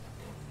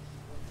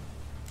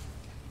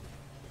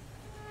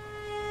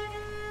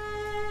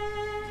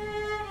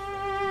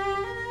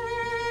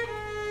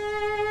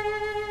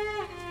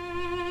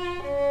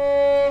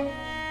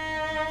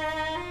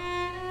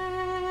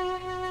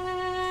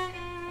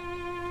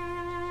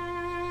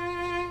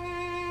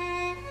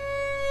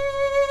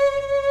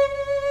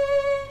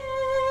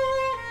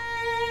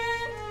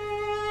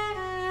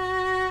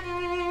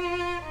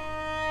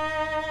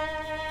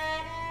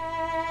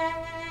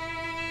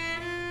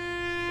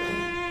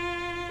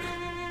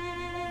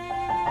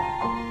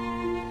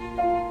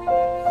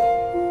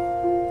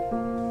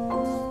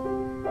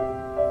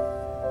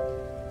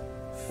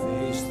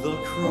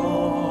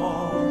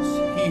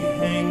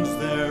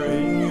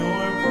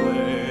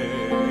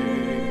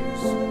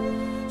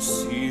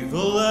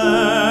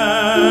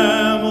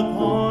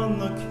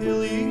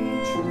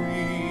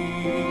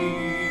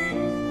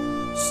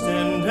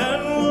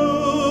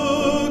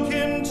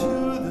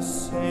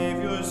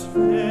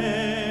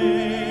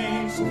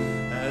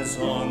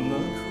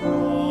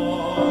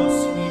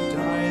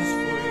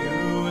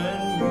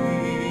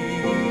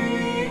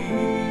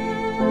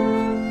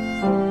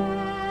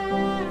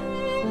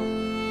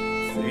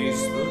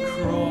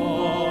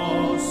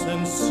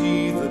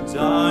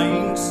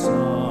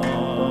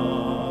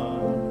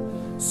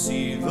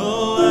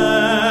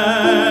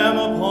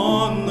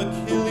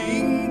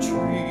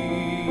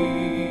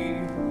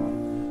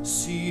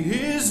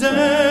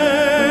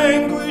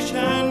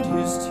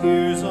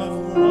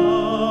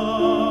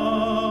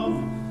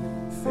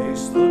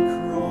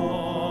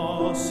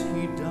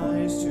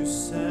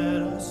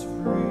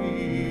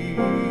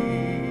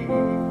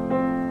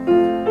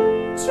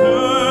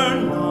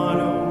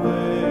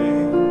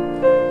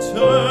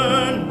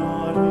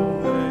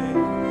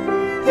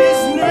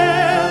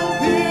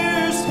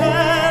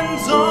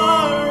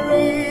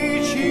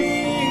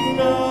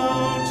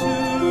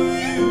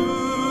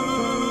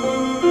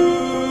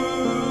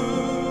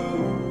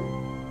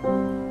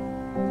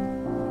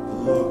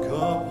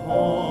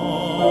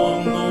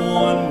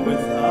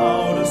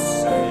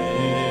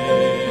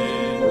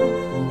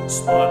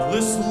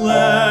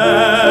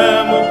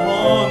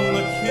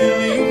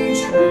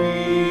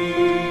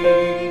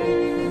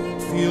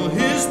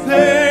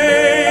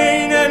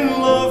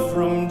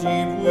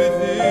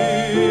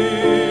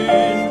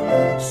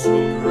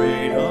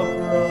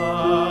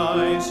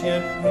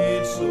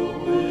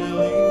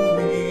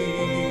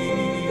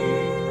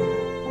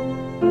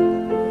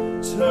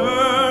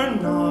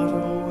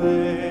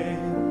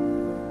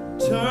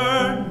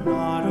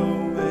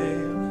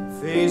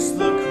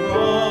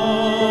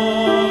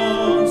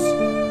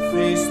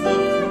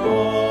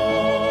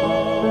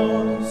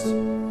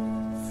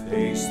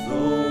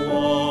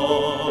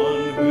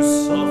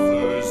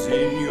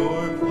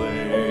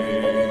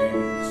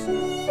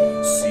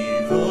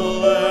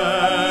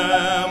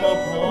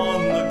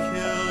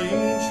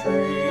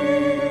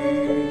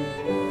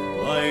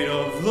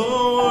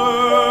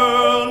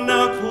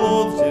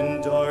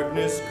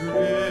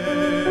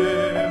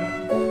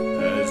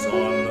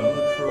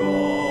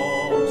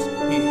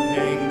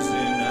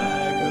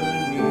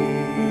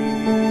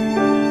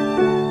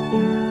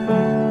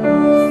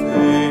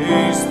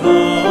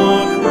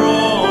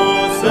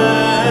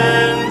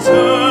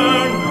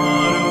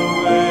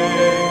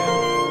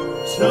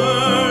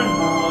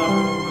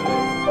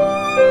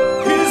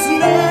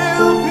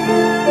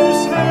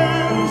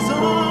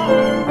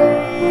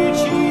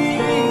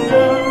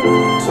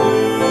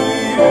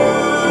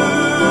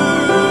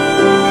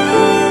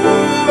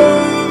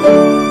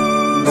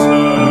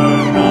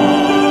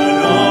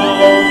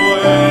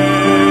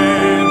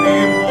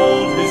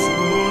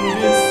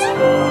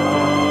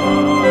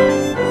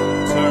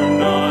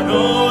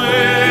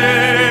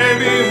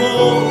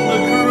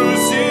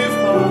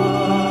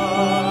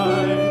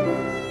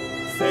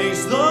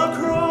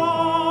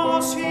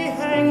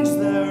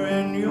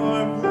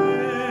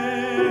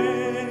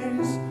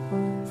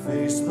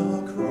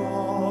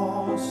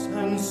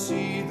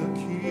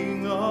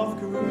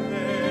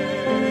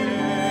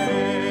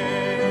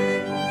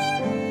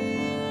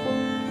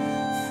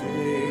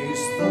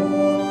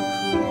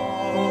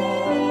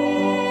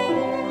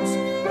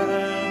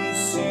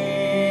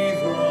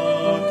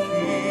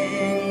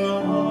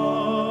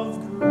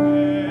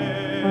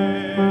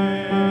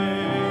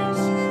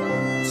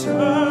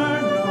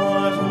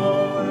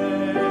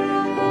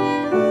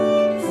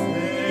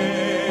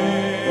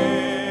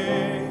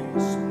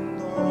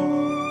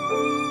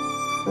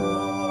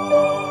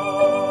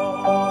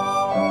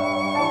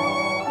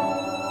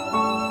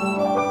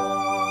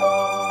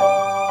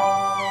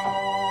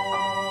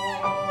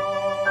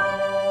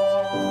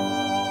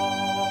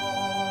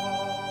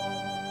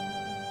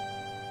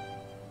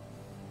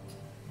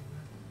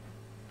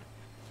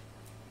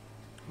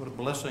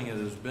Blessing it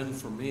has been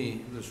for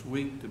me this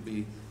week to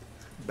be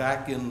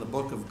back in the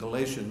book of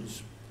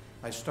Galatians.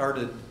 I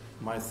started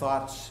my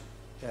thoughts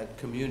at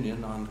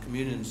communion on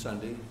Communion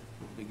Sunday,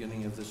 the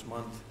beginning of this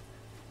month,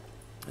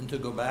 and to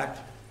go back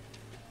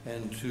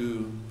and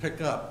to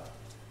pick up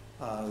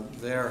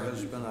there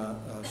has been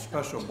a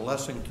special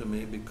blessing to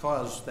me,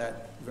 because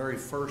that very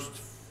first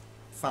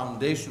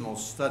foundational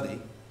study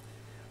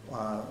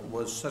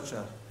was such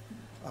a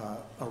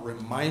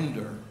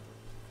reminder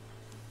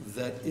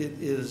that it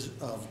is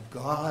of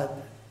God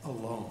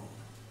alone,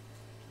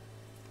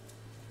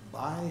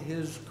 by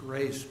His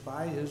grace,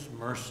 by His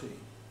mercy,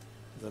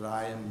 that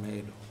I am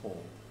made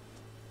whole.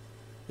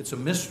 It's a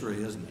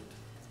mystery, isn't it?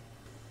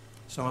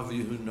 Some of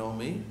you who know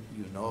me,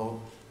 you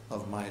know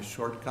of my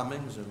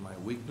shortcomings and my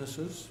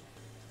weaknesses,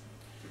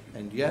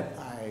 and yet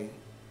I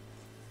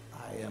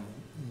am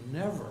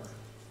never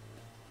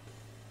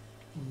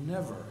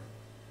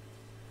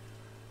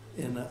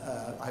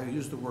I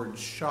use the word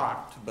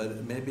shocked,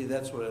 but maybe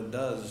that's what it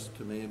does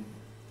to me.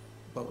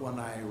 But when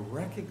I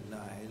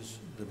recognize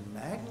the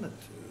magnitude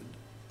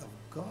of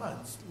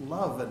God's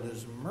love and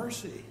His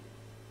mercy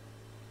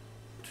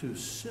to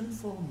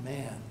sinful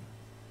man,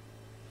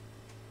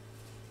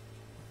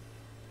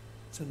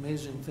 it's an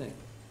amazing thing.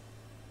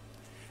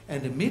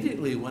 And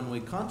immediately when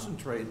we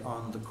concentrate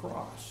on the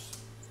cross,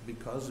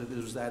 because it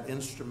is that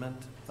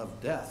instrument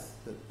of death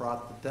that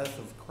brought the death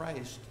of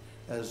Christ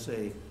as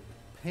a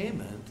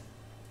payment,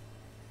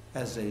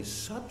 as a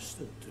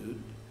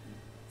substitute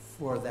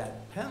for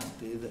that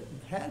penalty that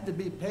had to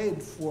be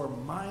paid for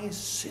my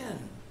sin.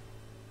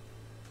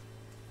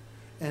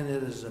 And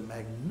it is a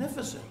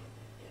magnificent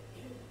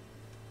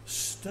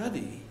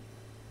study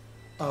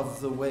of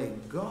the way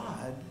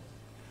God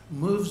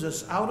moves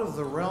us out of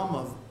the realm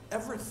of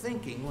ever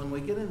thinking, when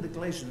we get into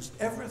Galatians,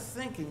 ever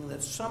thinking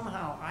that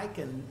somehow I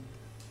can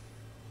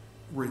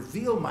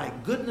reveal my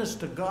goodness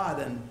to God,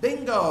 and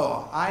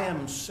bingo, I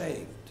am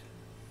saved.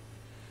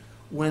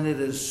 When it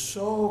is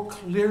so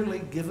clearly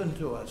given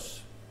to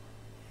us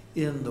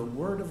in the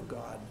Word of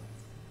God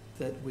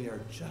that we are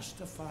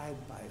justified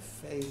by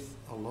faith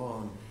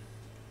alone,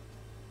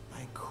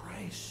 by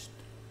Christ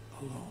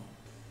alone.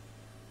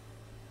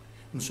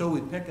 And so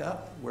we pick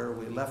up where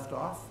we left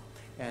off.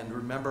 And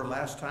remember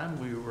last time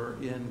we were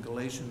in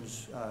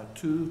Galatians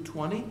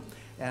 2:20.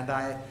 And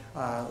I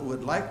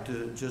would like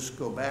to just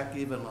go back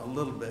even a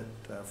little bit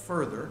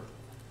further.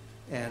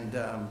 And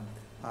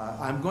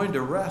I'm going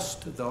to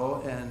rest,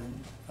 though,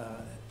 and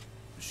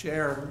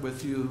share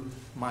with you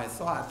my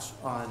thoughts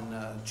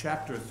on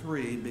chapter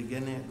 3,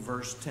 beginning at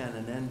verse 10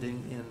 and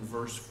ending in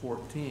verse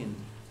 14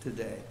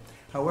 today.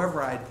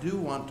 However, I do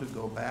want to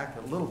go back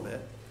a little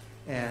bit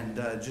and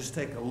just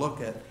take a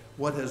look at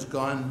what has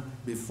gone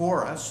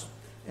before us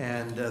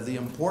and the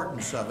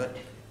importance of it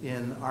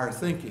in our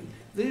thinking.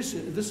 This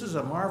is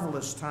a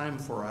marvelous time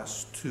for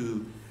us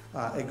to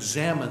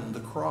examine the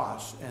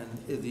cross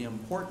and the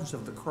importance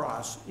of the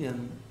cross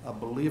in a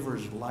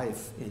believer's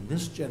life in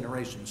this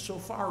generation, so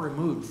far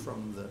removed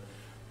from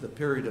the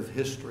period of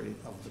history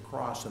of the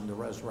cross and the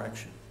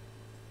resurrection.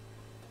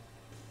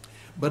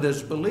 But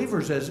as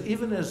believers,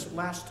 even as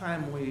last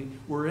time we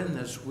were in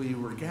this, we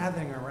were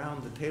gathering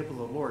around the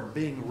table of the Lord,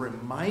 being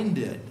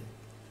reminded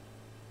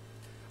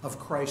of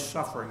Christ's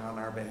suffering on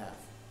our behalf,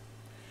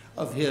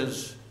 of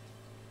his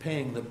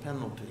paying the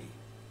penalty,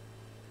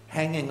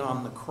 hanging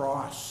on the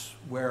cross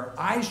where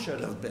I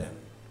should have been.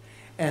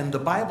 And the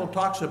Bible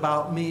talks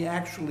about me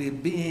actually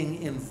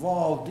being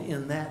involved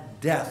in that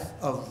death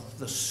of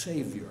the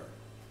Savior.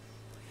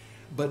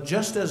 But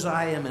just as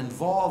I am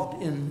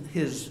involved in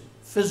his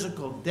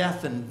physical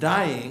death and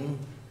dying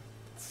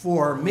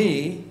for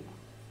me,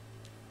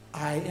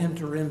 I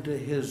enter into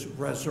his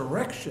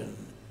resurrection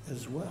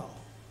as well.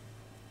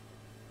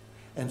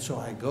 And so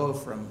I go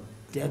from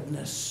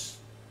deadness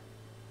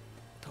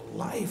to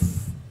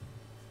life.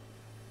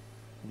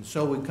 And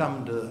so we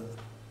come to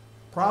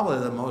probably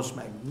the most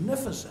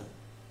magnificent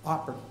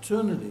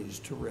opportunities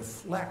to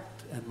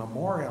reflect and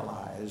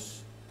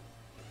memorialize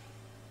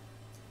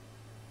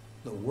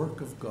the work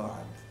of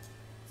God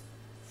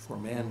for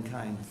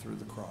mankind through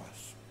the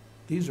cross.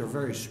 These are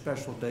very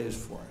special days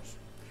for us.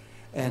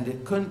 And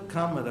it couldn't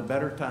come at a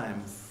better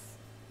time,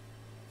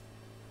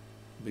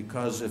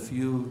 because if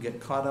you get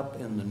caught up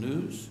in the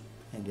news,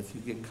 and if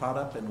you get caught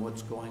up in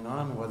what's going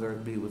on, whether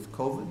it be with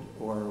COVID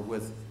or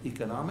with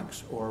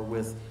economics or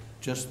with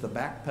just the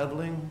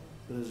backpedaling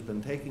that has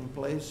been taking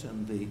place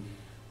and the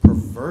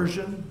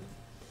perversion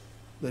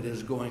that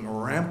is going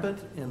rampant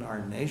in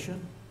our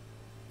nation,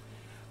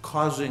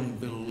 causing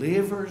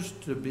believers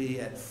to be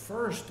at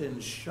first in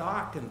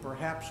shock and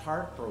perhaps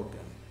heartbroken.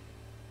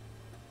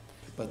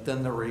 But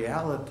then the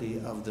reality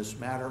of this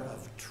matter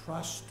of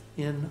trust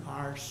in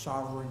our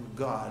sovereign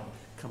God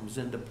comes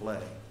into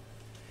play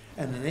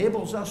and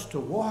enables us to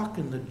walk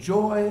in the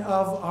joy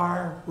of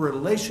our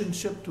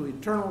relationship to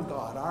eternal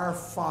God, our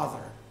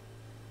Father,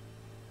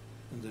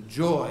 and the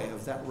joy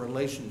of that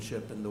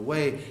relationship and the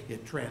way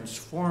it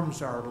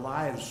transforms our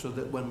lives, so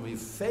that when we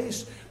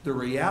face the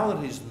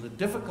realities and the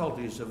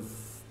difficulties of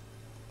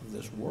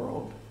this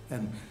world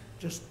and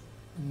just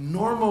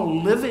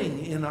normal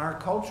living in our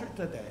culture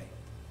today,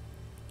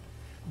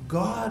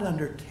 God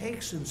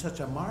undertakes in such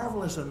a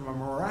marvelous and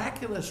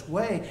miraculous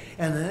way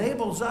and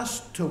enables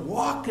us to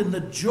walk in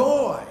the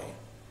joy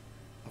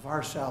of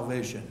our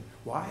salvation.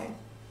 Why?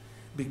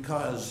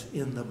 Because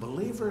in the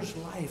believer's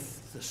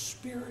life, the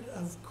Spirit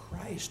of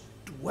Christ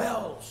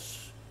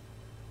dwells,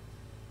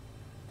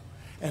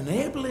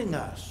 enabling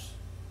us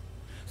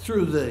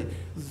through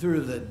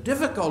the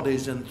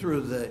difficulties and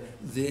through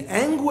the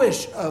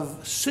anguish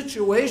of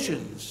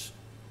situations,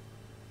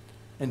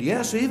 and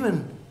yes,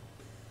 even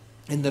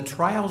in the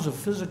trials of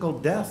physical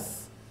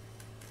death,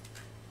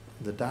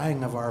 the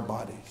dying of our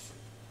bodies,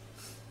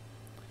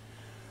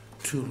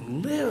 to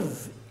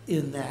live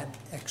in that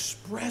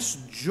express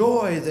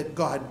joy that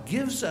God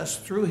gives us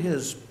through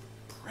his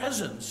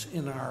presence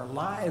in our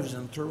lives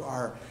and through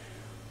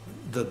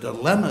the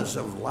dilemmas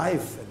of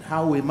life and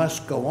how we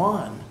must go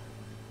on,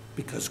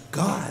 because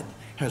God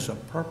has a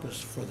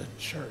purpose for the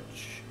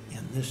church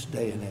in this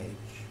day and age.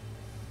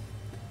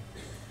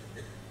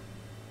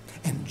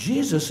 And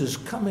Jesus is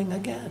coming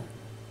again.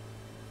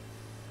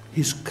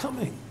 He's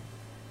coming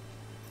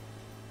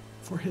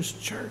for his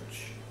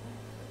church.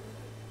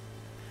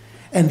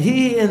 And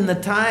he, in the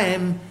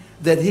time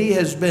that he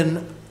has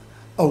been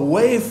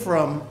away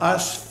from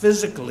us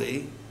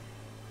physically,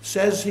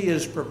 says he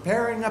is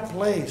preparing a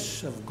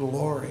place of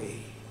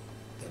glory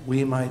that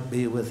we might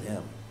be with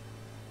him.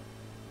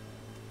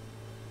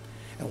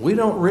 And we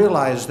don't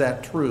realize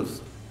that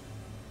truth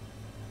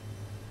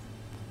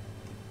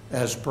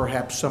as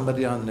perhaps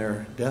somebody on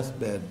their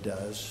deathbed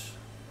does.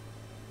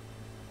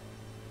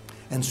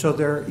 And so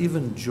there are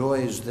even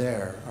joys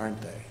there,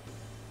 aren't they?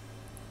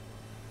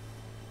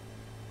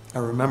 I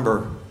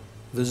remember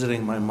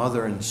visiting my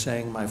mother and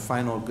saying my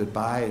final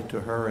goodbye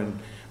to her, and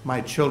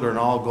my children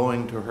all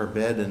going to her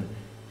bed, and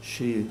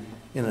she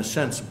in a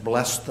sense,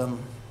 blessed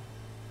them.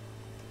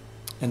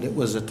 And it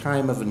was a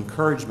time of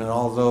encouragement,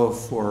 although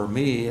for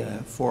me,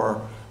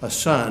 for a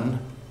son,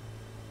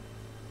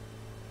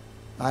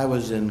 I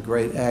was in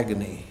great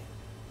agony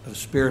of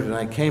spirit, and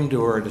I came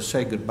to her to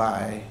say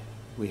goodbye.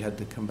 We had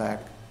to come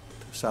back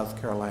to South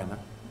Carolina.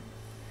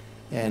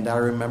 And I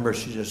remember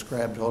she just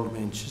grabbed hold of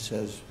me and she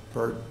says,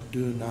 "Bert,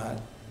 do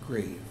not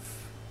grieve."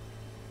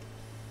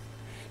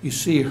 You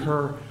see,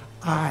 her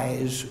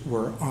eyes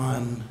were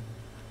on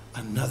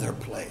another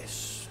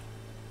place.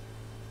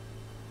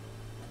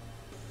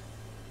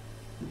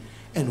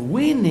 And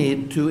we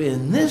need to,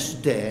 in this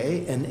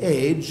day and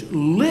age,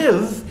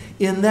 live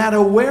in that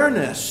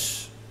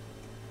awareness.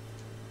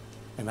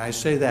 And I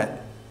say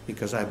that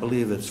because I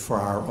believe it's for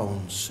our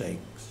own sakes.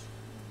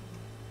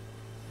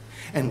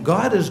 And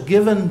God has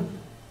given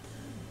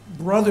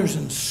brothers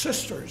and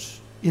sisters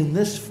in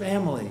this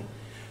family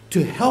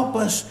to help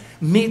us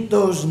meet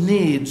those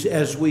needs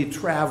as we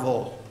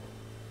travel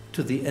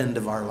to the end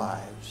of our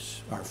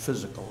lives, our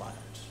physical lives.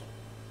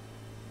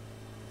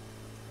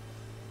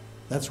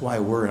 That's why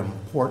we're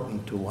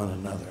important to one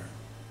another.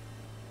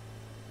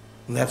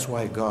 And that's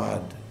why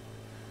God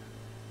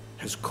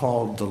has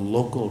called the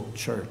local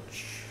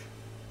church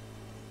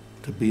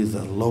to be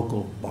the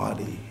local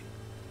body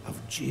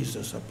of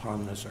Jesus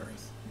upon this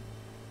earth.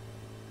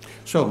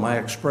 So my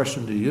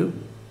expression to you,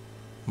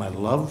 my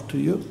love to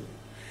you,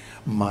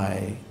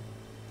 my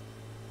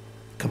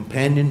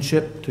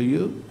companionship to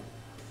you,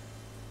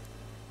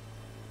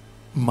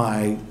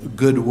 my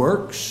good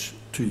works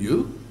to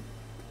you,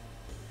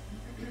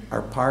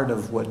 are part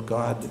of what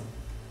God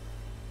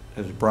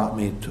has brought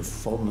me to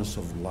fullness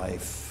of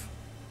life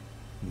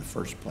in the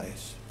first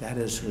place. That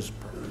is his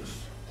purpose.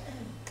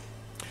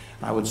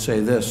 I would say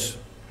this: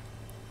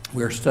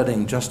 we're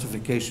studying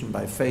justification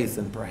by faith,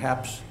 and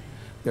perhaps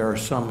there are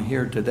some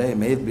here today,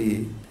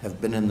 maybe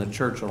have been in the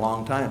church a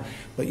long time,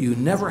 but you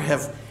never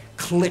have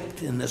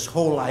clicked in this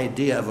whole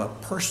idea of a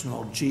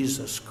personal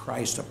Jesus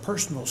Christ, a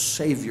personal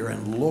Savior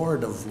and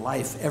Lord of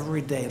life,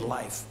 everyday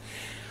life.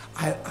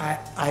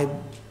 I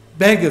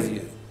beg of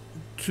you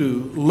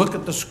to look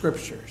at the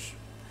Scriptures,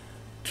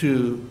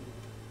 to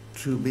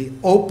be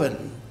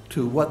open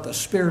to what the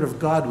Spirit of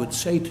God would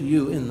say to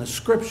you in the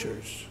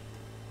Scriptures.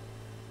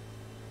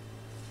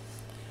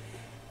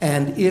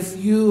 And if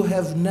you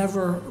have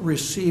never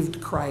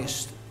received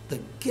Christ, the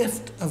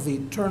gift of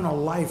eternal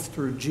life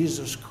through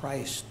Jesus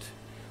Christ,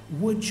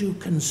 would you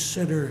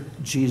consider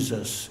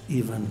Jesus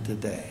even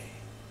today?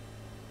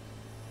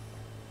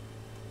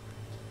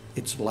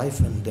 It's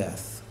life and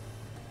death.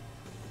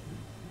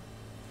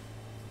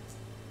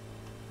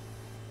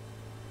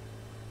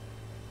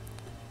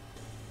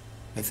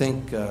 I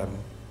think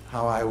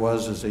how I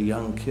was as a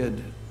young kid,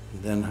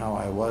 and then how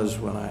I was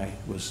when I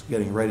was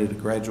getting ready to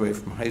graduate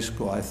from high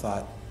school, I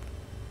thought,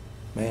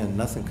 man,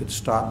 nothing could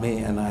stop me,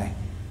 and I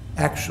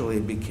actually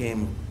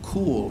became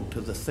cool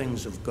to the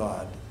things of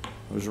God.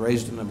 I was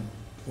raised in a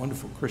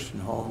wonderful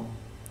Christian home.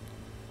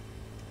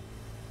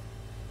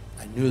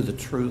 I knew the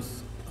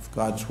truth of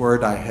God's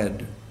Word. I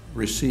had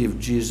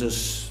received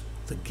Jesus,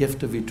 the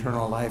gift of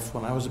eternal life,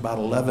 when I was about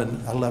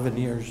 11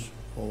 years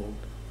old.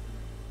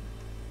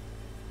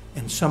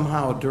 And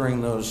somehow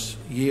during those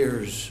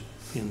years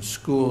in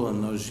school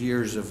and those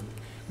years of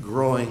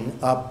growing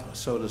up,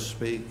 so to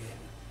speak,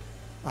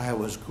 I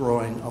was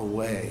growing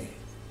away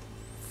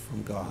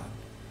from God.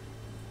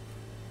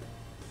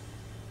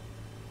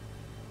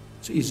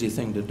 It's an easy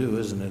thing to do,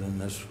 isn't it, in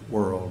this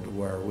world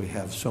where we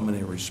have so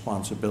many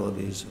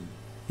responsibilities, and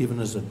even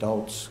as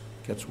adults,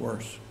 it gets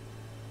worse.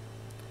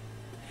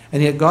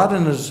 And yet God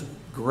in his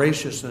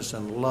graciousness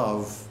and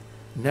love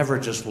never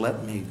just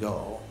let me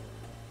go.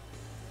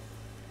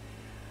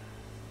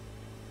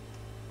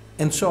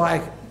 And so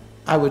I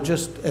would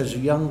just, as a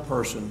young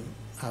person,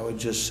 I would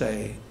just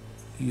say,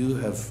 you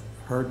have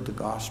heard the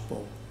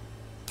gospel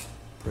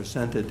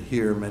presented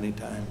here many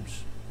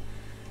times.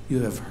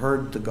 You have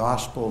heard the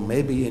gospel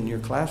maybe in your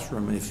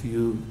classroom if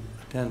you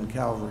attend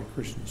Calvary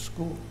Christian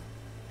School.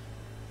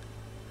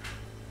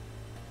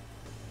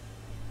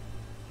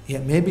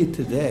 Yet maybe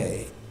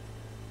today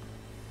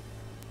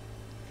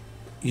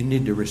you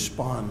need to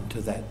respond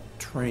to that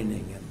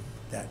training and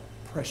that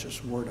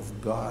precious word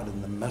of God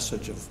and the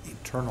message of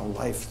eternal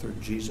life through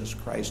Jesus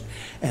Christ,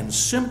 and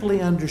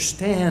simply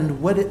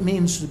understand what it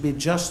means to be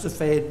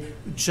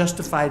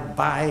justified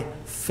by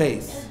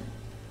faith.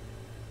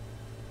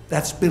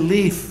 That's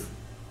belief.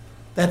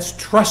 That's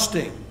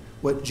trusting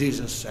what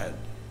Jesus said.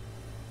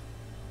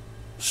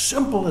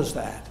 Simple as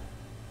that.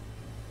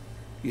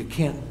 You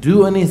can't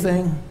do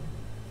anything.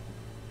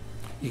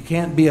 You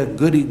can't be a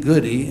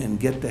goody-goody and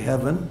get to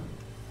heaven.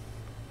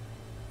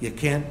 You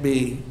can't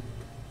be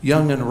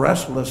young and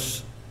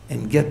restless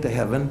and get to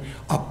heaven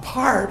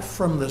apart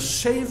from the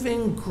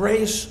saving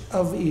grace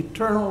of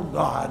eternal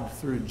God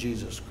through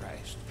Jesus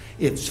Christ.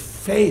 It's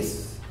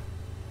faith.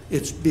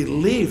 It's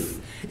belief.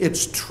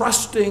 It's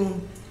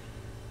trusting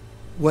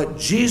what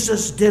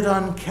Jesus did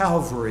on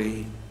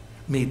Calvary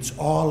meets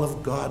all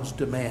of God's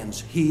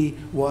demands. He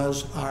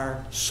was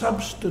our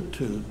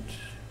substitute.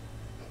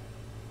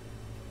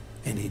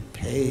 And he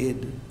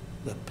paid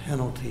the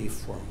penalty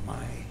for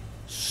my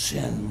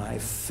sin, my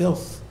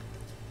filth,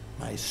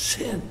 my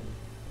sin.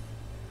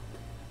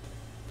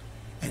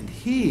 And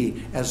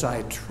he, as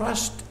I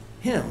trust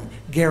him,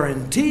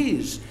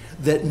 guarantees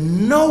that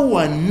no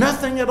one,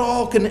 nothing at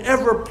all, can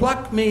ever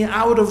pluck me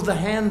out of the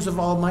hands of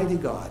Almighty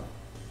God.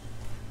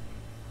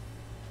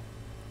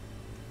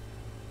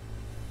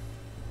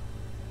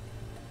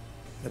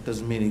 That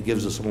doesn't mean he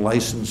gives us a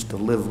license to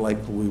live like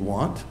we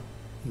want.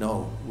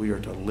 No, we are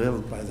to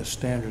live by the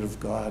standard of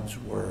God's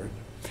word.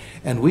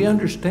 And we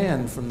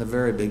understand from the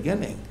very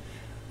beginning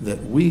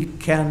that we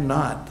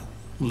cannot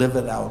live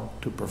it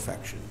out to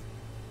perfection.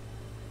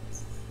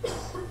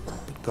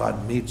 But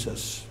God meets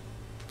us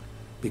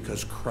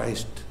because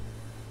Christ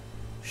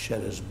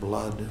shed his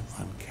blood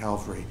on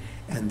Calvary.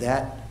 And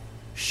that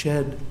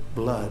shed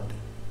blood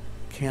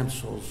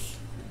cancels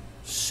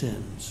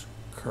sin's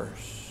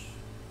curse.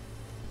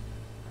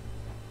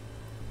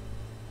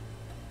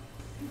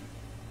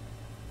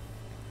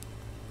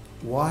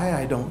 Why,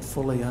 I don't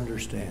fully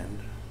understand.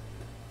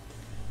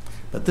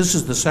 But this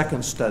is the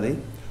second study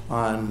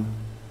on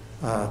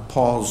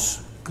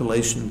Paul's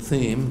Galatian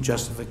theme,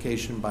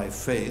 justification by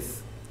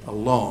faith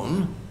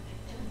alone,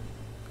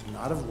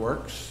 not of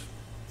works,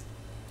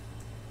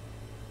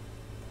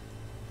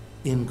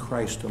 in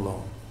Christ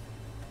alone.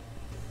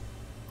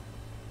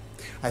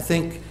 I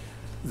think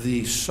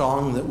the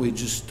song that we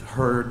just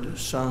heard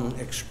sung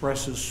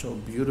expresses so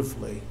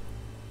beautifully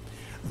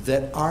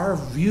that our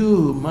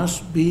view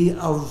must be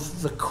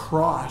of the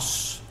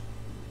cross,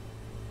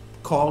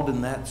 called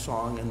in that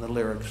song, in the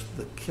lyrics,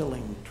 the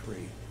killing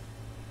tree.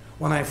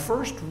 When I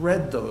first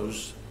read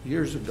those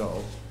years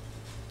ago,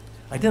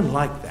 I didn't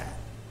like that.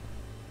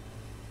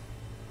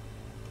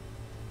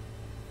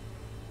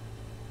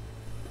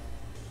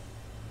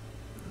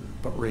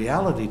 But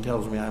reality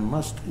tells me I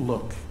must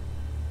look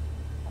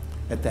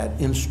at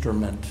that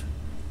instrument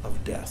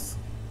of death,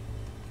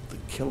 the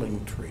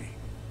killing tree,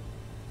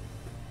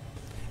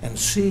 and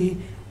see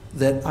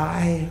that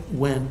I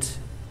went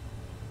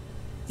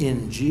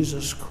in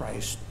Jesus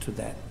Christ to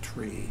that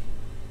tree.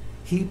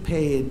 He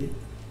paid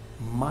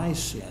my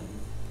sin,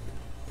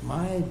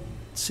 my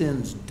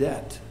sin's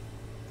debt.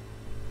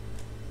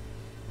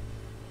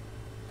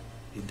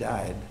 He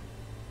died,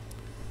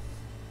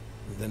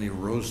 and then he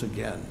rose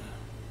again.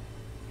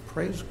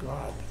 Praise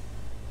God.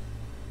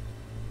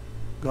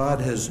 God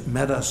has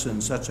met us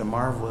in such a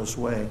marvelous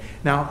way.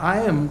 Now,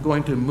 I am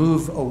going to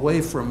move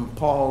away from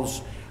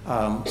Paul's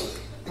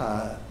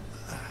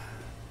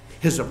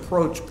his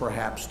approach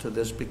perhaps to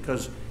this,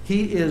 because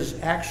he is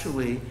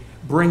actually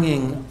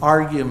bringing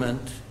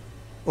argument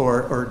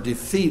or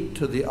defeat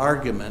to the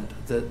argument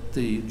that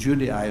the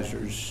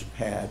Judaizers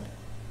had.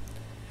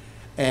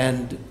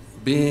 And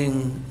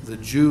being the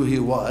Jew he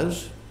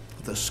was,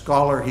 the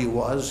scholar he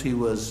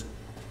was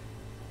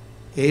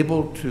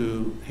able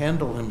to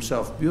handle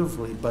himself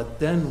beautifully, but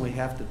then we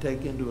have to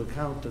take into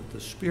account that the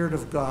Spirit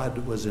of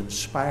God was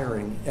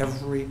inspiring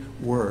every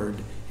word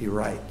he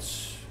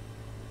writes,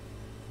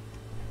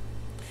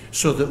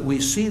 so that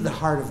we see the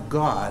heart of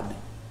God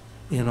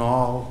in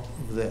all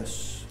of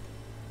this.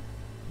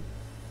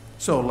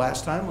 So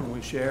last time when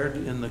we shared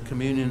in the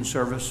communion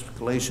service,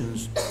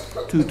 Galatians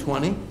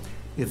 2:20,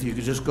 if you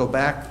could just go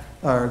back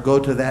or go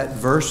to that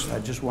verse, I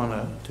just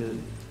want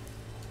to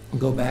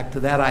go back to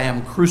that. I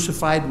am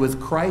crucified with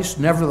Christ,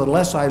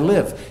 nevertheless I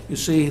live. You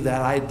see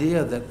that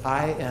idea that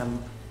I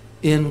am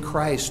in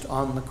Christ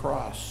on the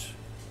cross.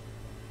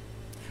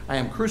 I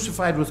am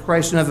crucified with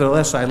Christ,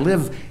 nevertheless I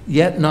live,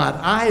 yet not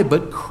I,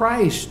 but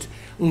Christ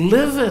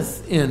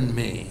liveth in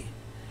me.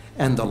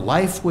 And the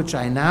life which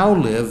I now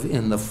live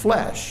in the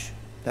flesh,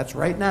 that's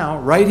right now,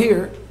 right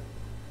here,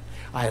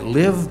 I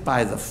live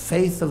by the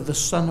faith of the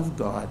Son of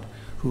God,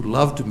 who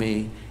loved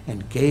me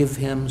and gave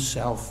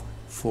himself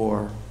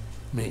for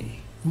me.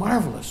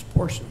 Marvelous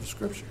portion of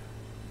Scripture.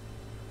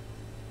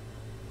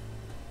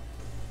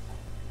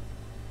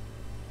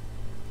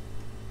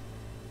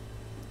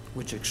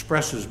 Which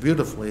expresses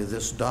beautifully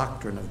this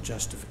doctrine of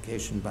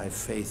justification by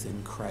faith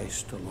in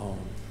Christ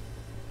alone.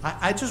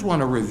 I just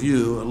want to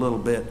review a little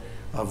bit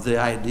of the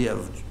idea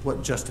of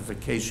what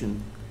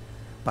justification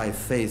by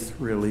faith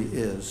really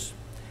is.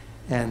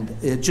 And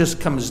it just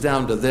comes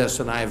down to this,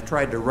 and I have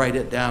tried to write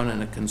it down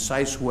in a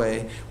concise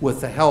way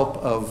with the help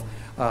of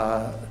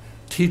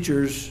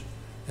teachers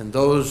and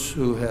those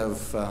who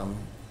have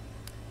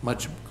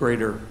much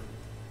greater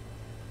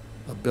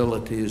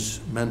abilities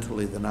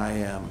mentally than I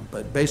am.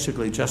 But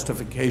basically,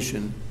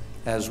 justification,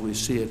 as we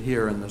see it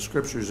here in the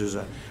Scriptures, is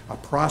a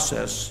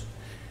process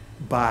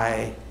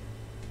by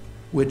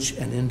which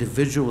an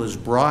individual is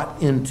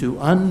brought into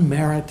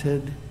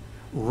unmerited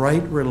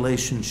right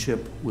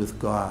relationship with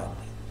God.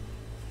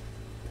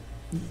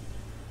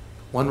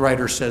 One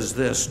writer says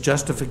this: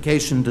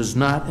 justification does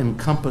not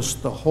encompass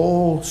the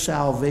whole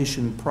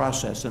salvation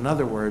process. In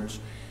other words,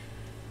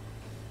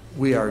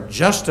 we are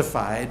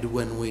justified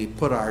when we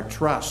put our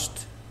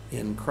trust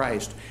in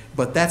Christ,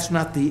 but that's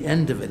not the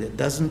end of it. It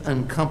doesn't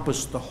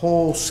encompass the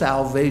whole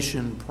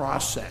salvation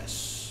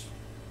process.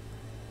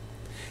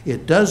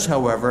 It does,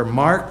 however,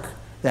 mark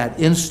that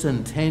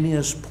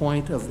instantaneous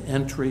point of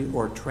entry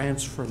or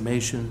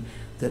transformation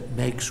that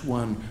makes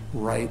one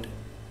right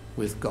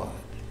with God.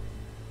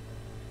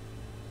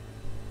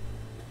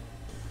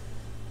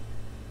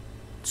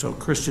 So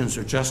Christians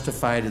are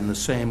justified in the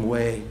same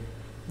way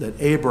that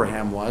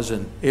Abraham was,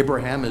 and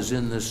Abraham is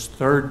in this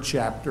 3rd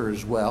chapter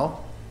as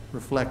well,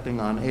 reflecting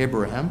on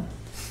Abraham,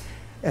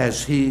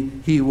 as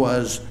he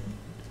was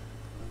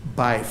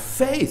by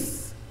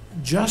faith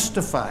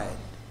justified,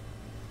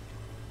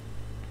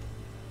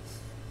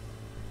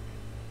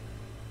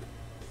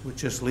 which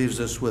just leaves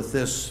us with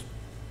this: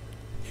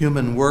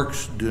 human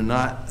works do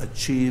not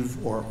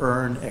achieve or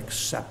earn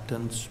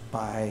acceptance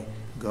by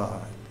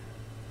God.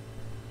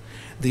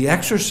 The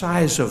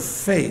exercise of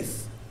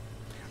faith,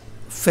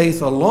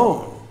 faith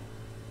alone,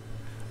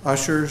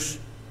 ushers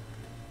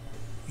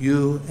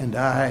you and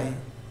I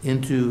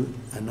into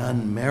an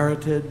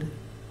unmerited,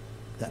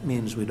 that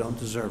means we don't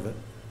deserve it,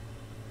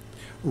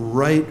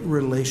 right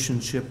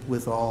relationship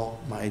with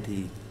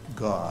Almighty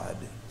God.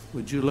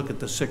 Would you look at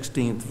the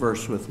 16th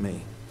verse with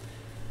me?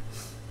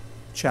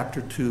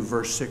 Chapter 2,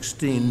 verse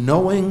 16.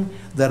 Knowing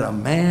that a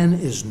man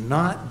is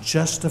not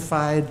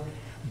justified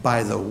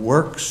by the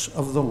works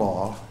of the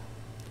law,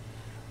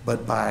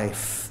 but by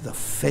the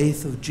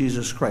faith of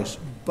Jesus Christ.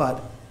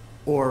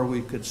 Or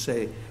we could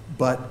say,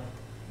 but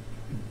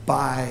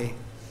by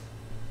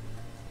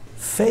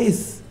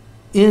faith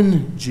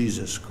in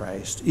Jesus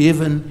Christ,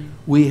 even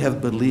we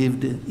have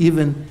believed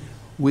in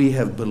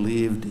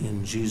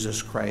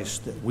Jesus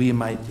Christ, that we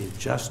might be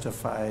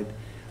justified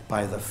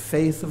by the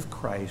faith of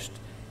Christ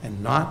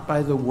and not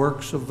by the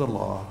works of the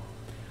law.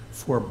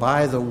 For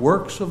by the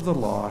works of the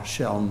law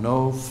shall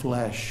no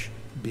flesh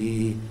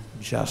be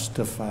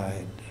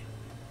justified.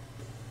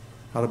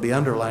 Ought to be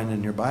underlined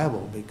in your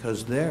Bible,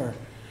 because there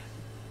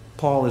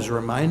Paul is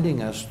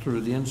reminding us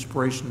through the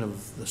inspiration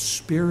of the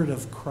Spirit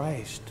of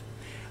Christ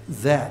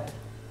that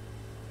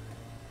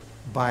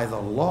by the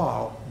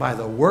law, by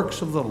the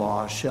works of the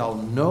law, shall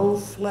no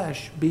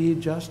flesh be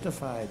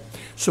justified.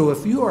 So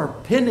if you are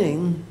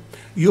pinning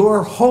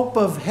your hope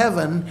of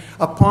heaven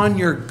upon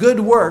your good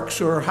works,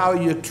 or how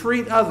you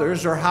treat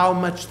others, or how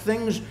much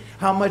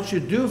you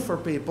do for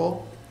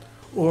people,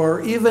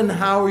 or even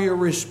how you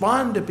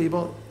respond to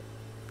people,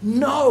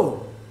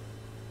 no.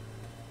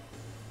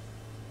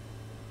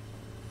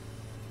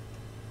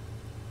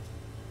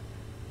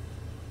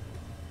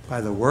 By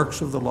the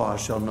works of the law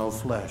shall no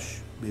flesh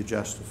be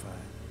justified.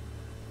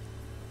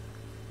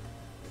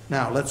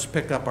 Now let's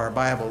pick up our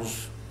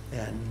Bibles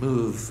and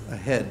move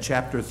ahead.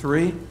 Chapter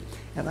 3,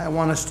 and I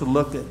want us to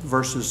look at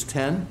verses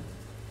 10.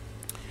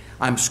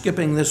 I'm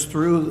skipping this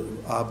through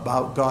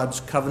about God's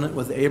covenant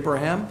with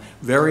Abraham.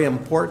 Very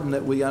important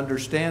that we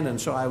understand,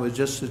 and so I would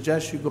just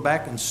suggest you go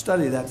back and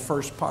study that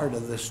first part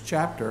of this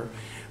chapter,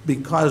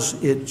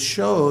 because it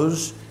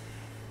shows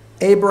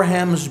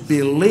Abraham's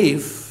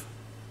belief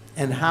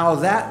and how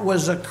that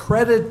was a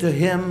credit to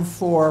him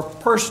for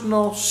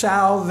personal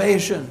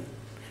salvation,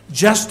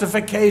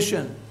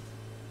 justification.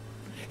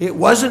 It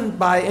wasn't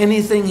by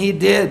anything he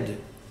did.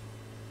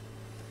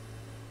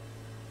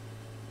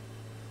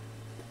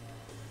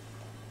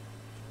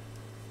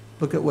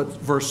 Look at what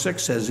verse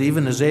 6 says.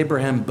 Even as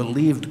Abraham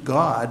believed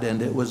God,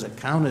 and it was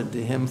accounted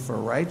to him for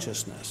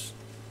righteousness.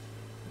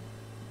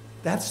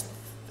 That's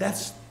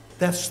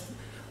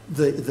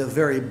the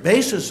very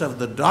basis of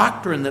the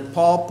doctrine that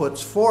Paul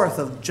puts forth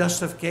of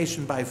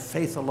justification by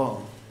faith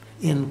alone,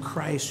 in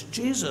Christ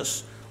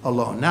Jesus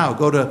alone. Now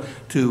go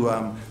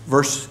to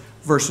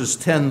verses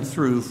 10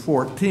 through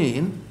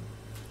 14.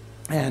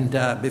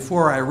 And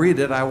before I read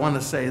it, I want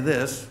to say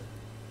this.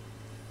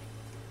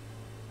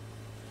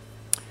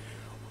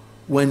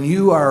 When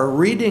you are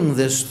reading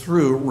this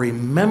through,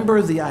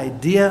 remember the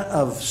idea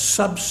of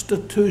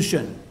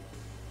substitution.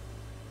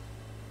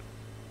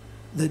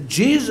 That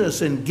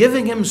Jesus, in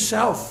giving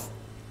himself,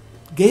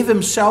 gave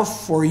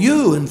himself for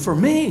you and for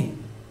me.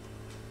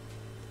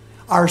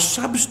 Our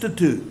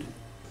substitute.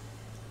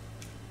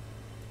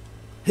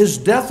 His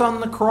death on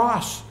the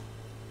cross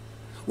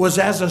was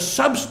as a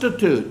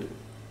substitute.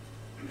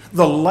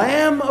 The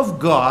Lamb of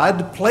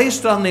God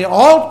placed on the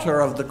altar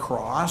of the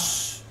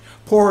cross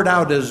poured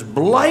out his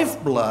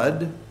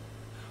lifeblood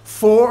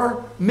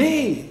for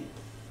me.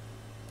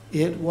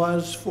 It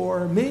was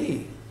for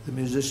me, the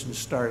musicians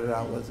started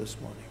out with this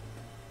morning.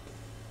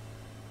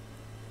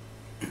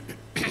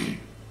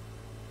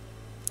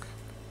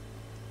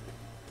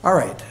 All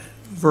right,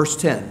 verse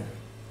 10.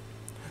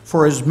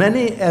 For as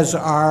many as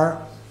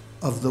are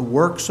of the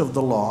works of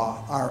the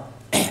law are,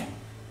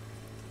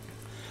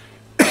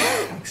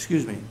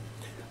 excuse me,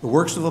 the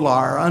works of the law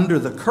are under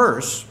the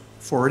curse,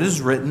 for it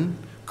is written,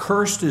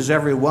 cursed is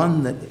every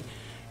one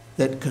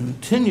that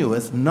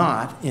continueth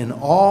not in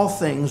all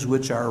things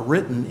which are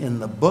written in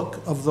the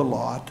book of the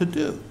law to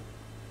do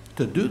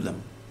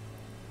them.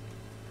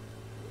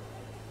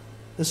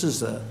 This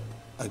is a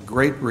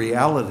great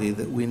reality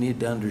that we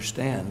need to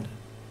understand,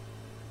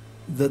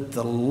 that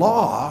the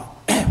law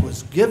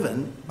was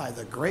given by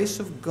the grace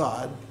of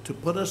God to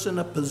put us in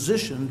a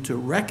position to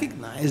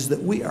recognize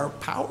that we are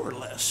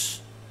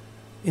powerless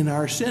in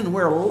our sin.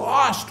 We're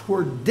lost.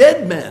 We're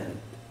dead men.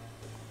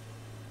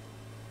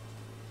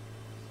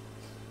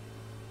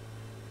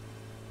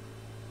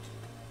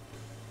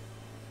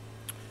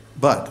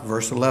 But,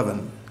 verse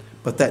 11,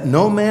 but that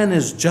no man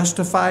is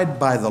justified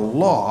by the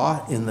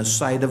law in the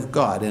sight of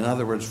God. In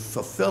other words,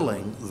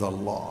 fulfilling the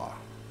law.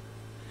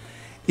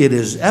 It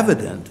is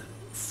evident,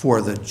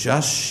 for the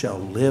just shall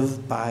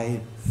live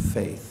by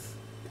faith.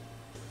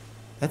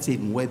 That's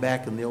even way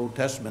back in the Old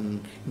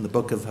Testament in the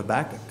book of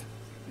Habakkuk.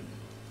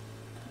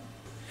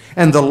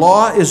 And the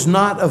law is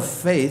not of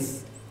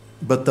faith,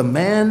 but the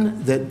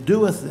man that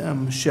doeth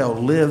them shall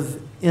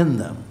live in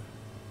them.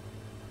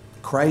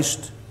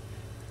 Christ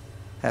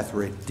hath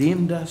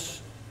redeemed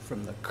us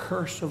from the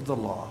curse of the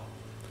law,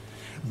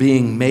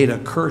 being made a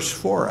curse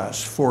for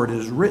us. For it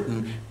is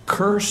written,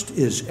 cursed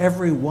is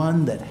every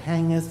one that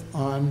hangeth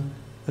on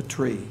a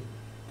tree,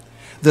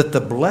 that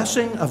the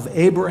blessing of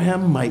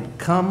Abraham might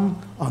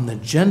come on the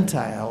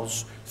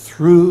Gentiles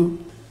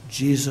through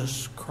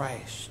Jesus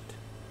Christ,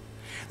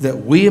 that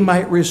we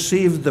might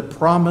receive the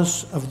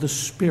promise of the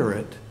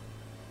Spirit.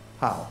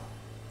 How?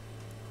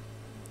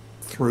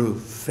 Through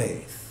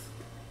faith.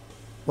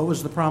 What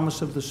was the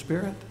promise of the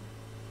Spirit?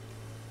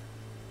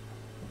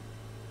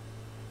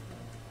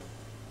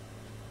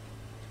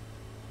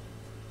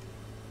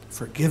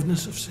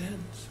 Forgiveness of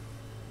sins.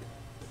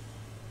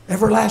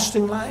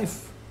 Everlasting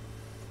life.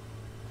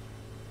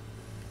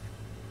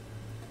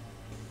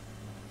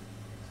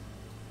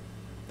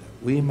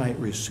 That we might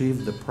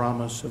receive the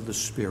promise of the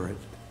Spirit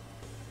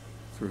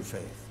through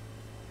faith.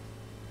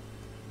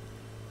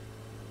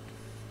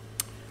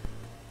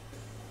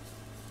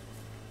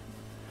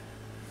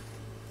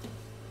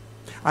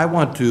 I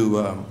want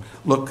to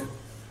look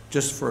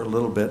just for a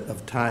little bit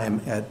of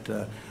time at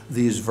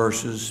these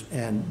verses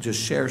and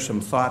just share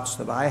some thoughts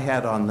that I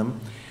had on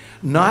them,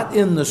 not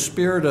in the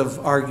spirit of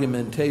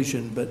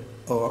argumentation, but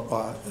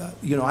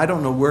I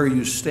don't know where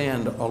you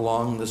stand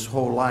along this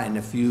whole line.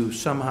 If you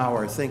somehow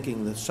are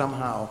thinking that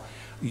somehow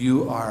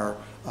you are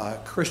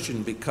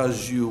Christian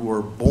because you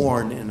were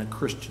born in a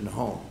Christian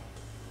home,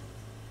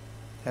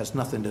 has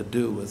nothing to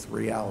do with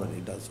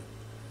reality, does it?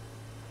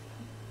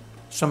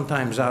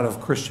 Sometimes out of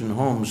Christian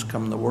homes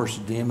come the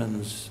worst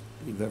demons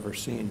you've ever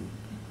seen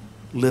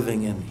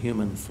living in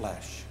human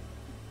flesh.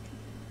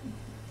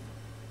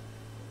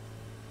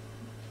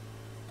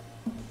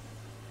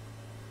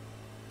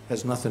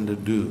 Has nothing to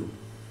do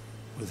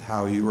with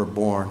how you were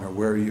born or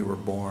where you were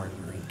born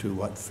or into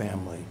what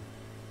family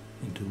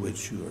into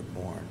which you were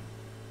born.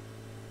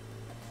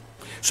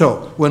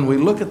 So when we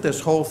look at this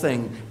whole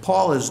thing,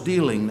 Paul is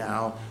dealing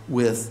now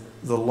with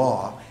the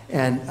law,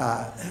 and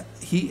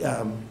he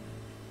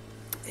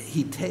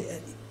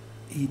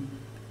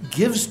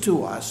gives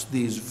to us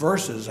these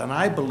verses, and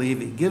I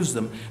believe he gives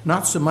them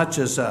not so much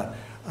as that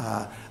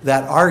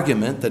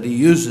argument that he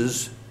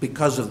uses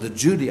because of the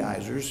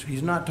Judaizers.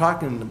 He's not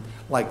talking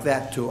like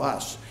that to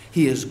us.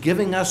 He is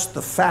giving us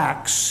the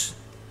facts.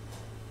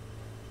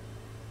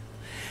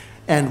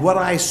 And what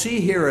I see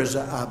here is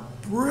a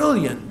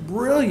brilliant,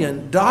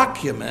 brilliant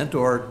document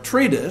or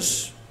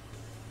treatise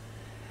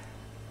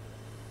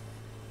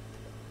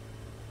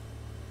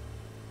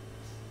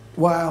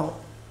while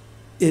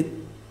it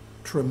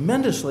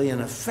tremendously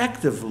and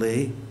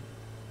effectively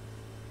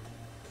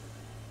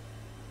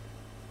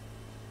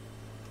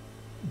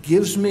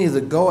gives me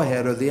the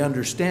go-ahead or the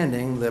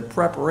understanding, the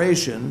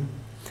preparation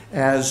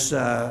as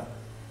I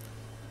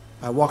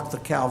walk the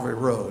Calvary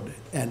Road,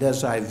 and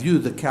as I view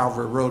the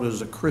Calvary Road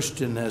as a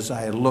Christian as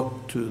I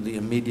look to the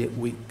immediate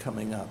week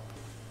coming up.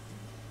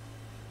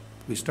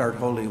 We start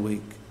Holy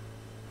Week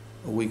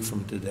a week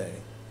from today,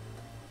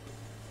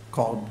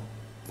 called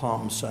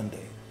Palm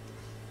Sunday.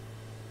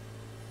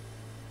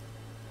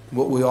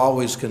 What we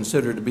always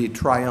consider to be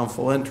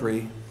triumphal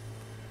entry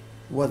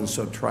wasn't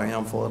so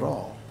triumphal at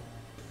all.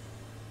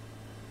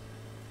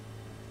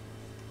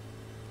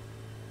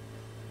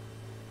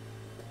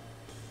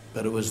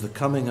 But it was the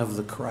coming of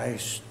the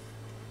Christ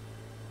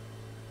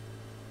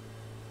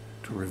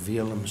to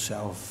reveal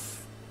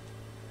himself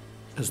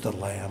as the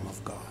Lamb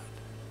of God.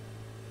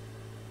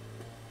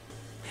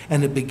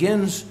 And it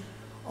begins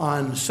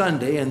on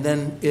Sunday, and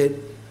then it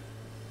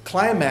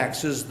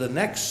climaxes the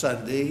next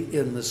Sunday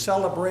in the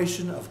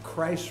celebration of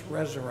Christ's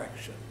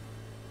resurrection,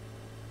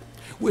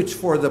 which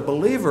for the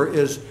believer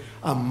is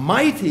a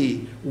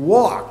mighty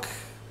walk,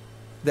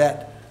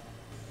 that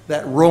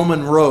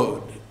Roman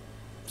road,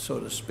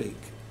 so to speak,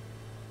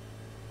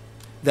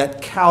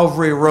 that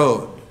Calvary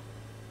Road,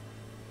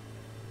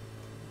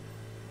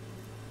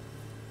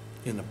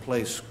 in a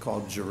place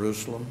called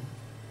Jerusalem,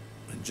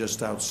 and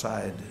just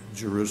outside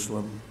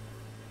Jerusalem,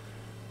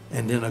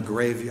 and in a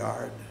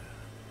graveyard,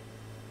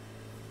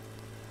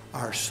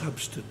 our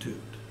substitute,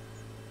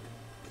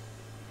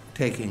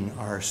 taking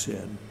our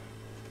sin.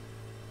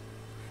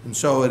 And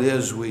so it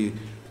is we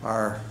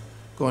are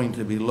going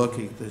to be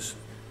looking at this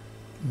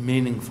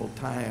meaningful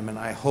time, and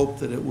I hope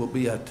that it will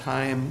be a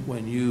time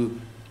when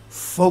you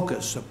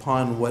focus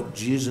upon what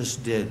Jesus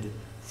did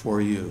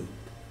for you.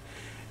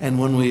 And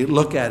when we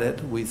look at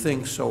it, we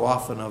think so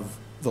often of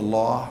the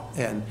law.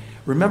 And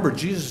remember,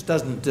 Jesus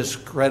doesn't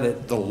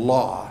discredit the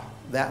law,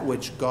 that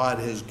which God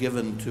has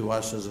given to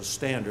us as a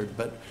standard.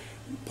 But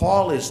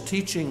Paul is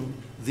teaching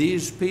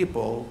these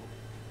people,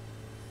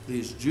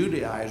 these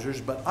Judaizers,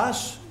 but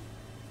us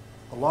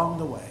along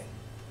the way,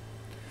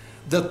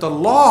 that the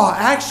law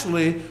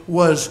actually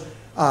was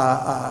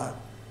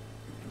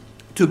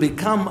to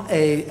become,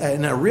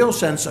 in a real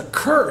sense, a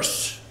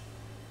curse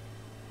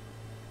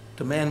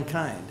to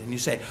mankind. And you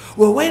say,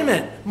 well, wait a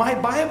minute, my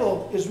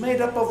Bible is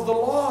made up of the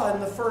law in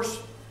the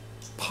first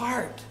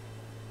part.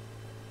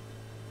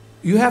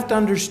 You have to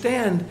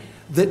understand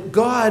that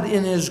God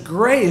in His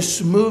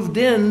grace moved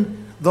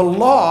in the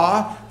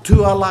law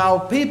to allow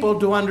people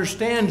to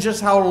understand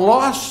just how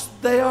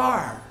lost they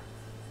are.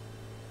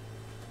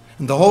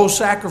 And the whole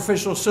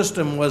sacrificial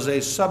system was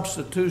a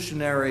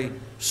substitutionary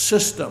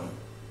system.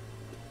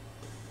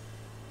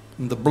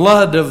 And the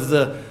blood of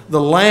the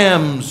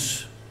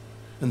lambs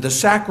and the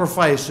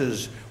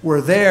sacrifices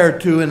were there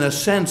to, in a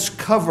sense,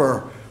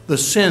 cover the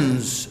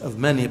sins of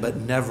many, but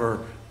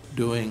never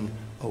doing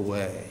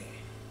away.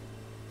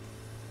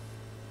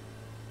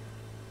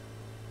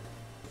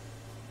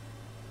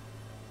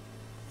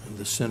 And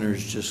the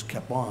sinners just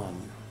kept on.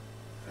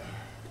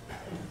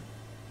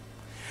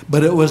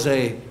 But it was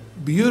a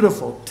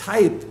beautiful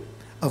type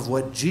of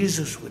what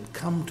Jesus would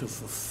come to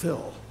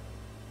fulfill.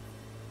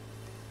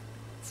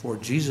 For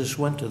Jesus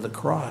went to the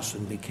cross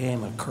and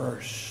became a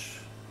curse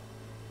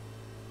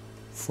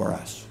for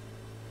us,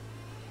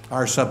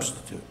 our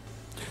substitute.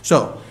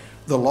 So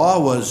the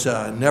law was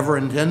never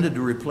intended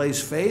to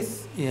replace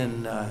faith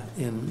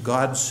in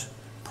God's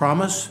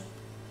promise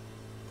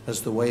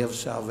as the way of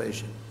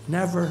salvation.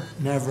 Never,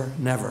 never,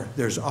 never.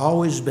 There's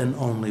always been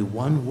only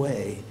one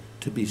way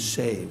to be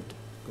saved.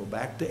 Go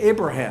back to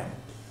Abraham.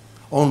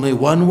 Only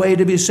one way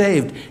to be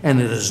saved,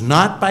 and it is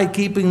not by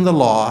keeping the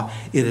law,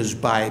 it is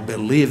by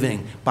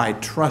believing, by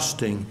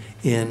trusting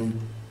in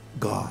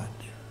God,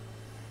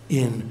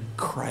 in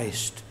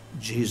Christ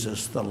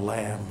Jesus, the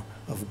Lamb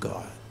of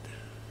God.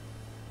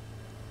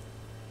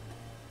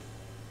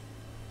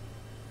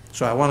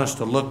 So I want us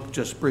to look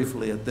just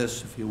briefly at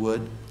this, if you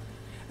would,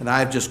 and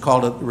I've just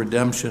called it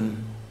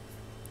redemption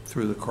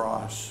through the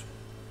cross.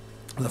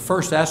 The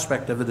first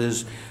aspect of it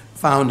is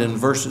found in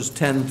verses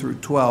 10 through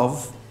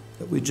 12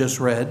 that we just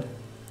read.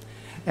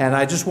 And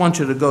I just want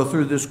you to go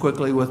through this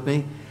quickly with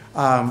me.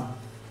 Not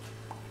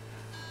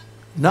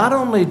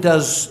only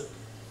does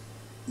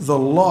the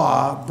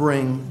law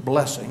bring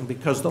blessing,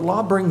 because the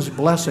law brings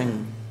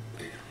blessing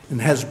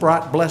and has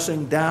brought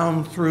blessing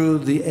down through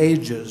the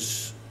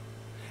ages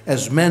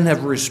as men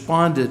have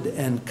responded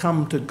and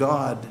come to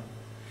God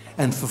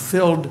and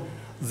fulfilled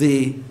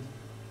the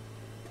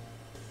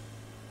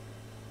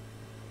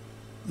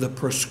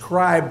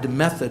prescribed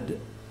method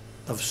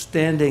of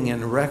standing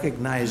and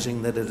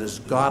recognizing that it is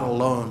God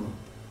alone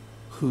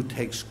who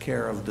takes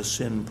care of the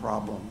sin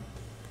problem.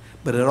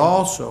 But it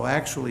also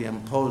actually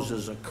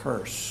imposes a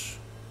curse.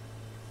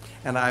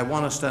 And I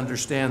want us to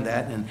understand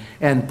that.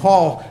 And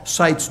Paul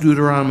cites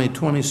Deuteronomy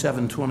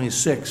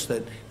 27:26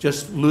 that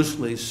just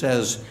loosely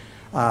says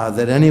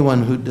that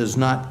anyone who does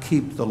not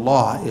keep the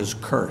law is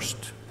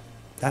cursed.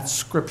 That's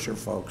scripture,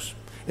 folks.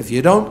 If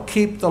you don't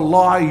keep the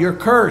law, you're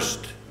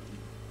cursed.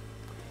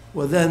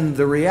 Well, then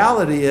the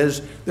reality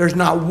is there's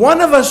not one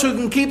of us who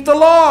can keep the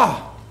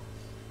law.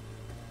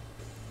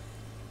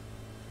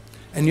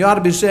 And you ought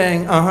to be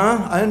saying,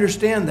 I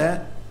understand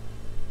that.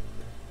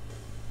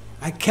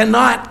 I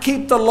cannot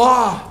keep the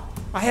law.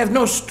 I have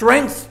no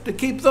strength to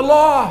keep the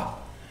law.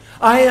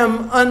 I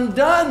am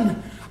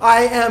undone.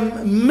 I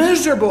am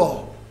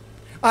miserable.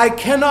 I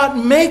cannot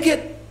make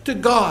it to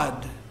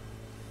God.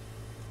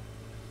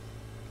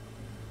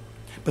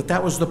 But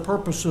that was the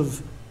purpose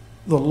of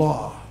the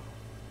law,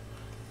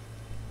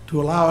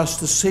 to allow us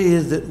to see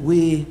that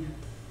we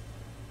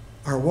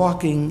are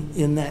walking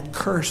in that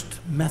cursed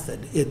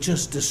method. It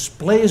just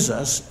displays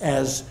us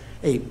as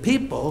a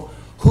people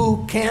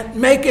who can't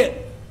make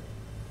it.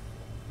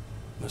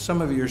 Now,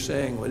 some of you are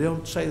saying, well,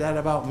 don't say that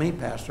about me,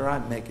 Pastor.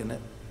 I'm making it.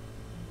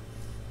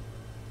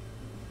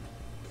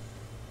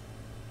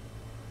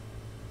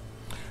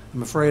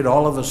 I'm afraid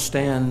all of us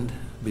stand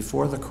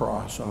before the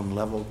cross on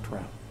level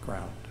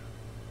ground.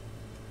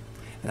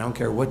 And I don't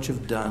care what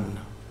you've done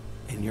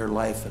in your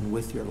life and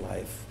with your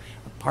life,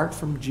 apart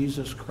from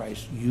Jesus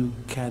Christ, you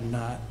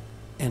cannot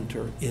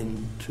enter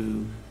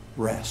into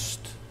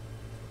rest.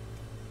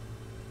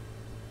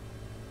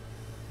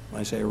 When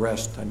I say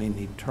rest, I mean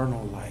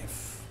eternal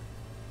life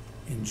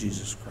in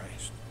Jesus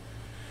Christ.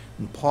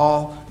 And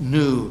Paul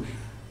knew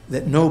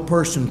that no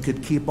person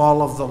could keep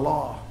all of the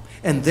law.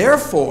 And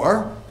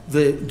therefore,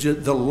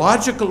 the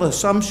logical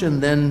assumption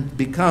then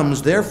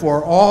becomes,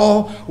 therefore,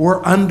 all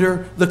were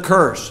under the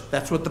curse.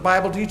 That's what the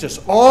Bible teaches.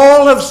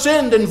 All have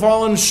sinned and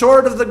fallen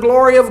short of the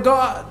glory of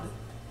God.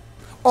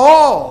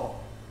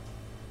 All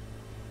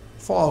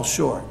fall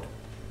short.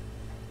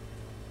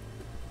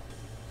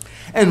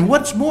 And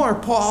what's more,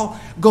 Paul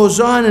goes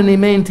on and he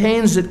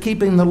maintains that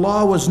keeping the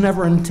law was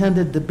never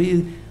intended to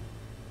be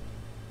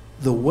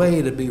the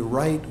way to be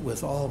right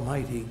with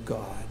Almighty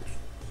God.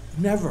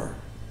 Never.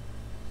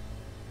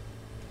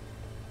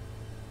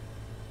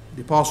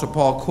 The Apostle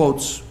Paul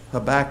quotes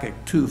Habakkuk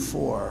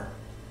 2:4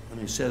 when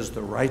he says,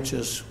 the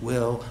righteous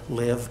will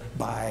live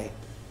by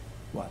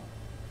what?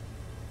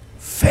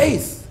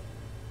 Faith.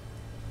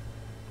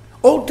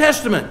 Old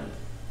Testament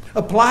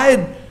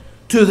applied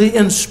to the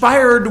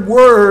inspired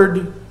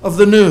word of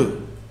the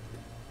New.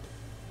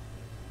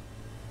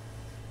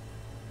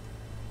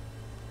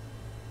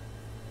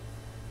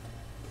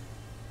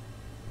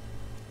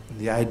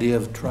 The idea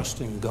of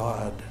trusting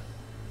God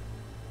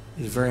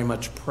is very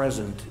much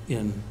present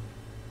in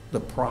the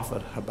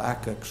prophet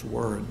Habakkuk's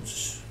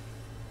words.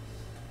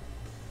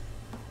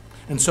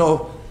 And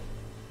so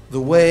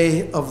the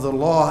way of the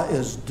law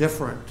is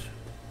different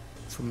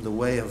from the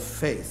way of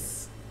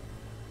faith.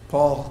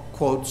 Paul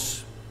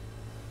quotes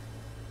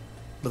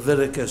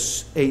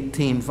Leviticus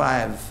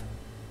 18:5.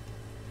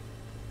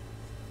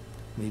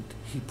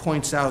 He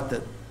points out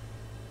that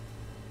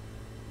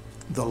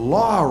the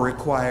law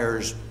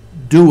requires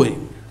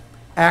doing,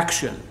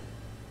 action,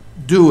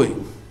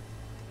 doing,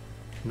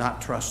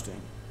 not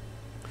trusting.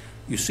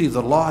 You see,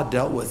 the law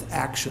dealt with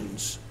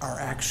actions, our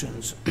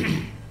actions.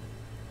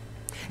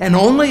 And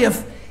only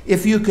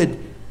if you could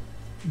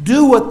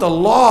do what the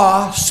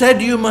law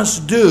said you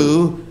must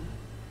do,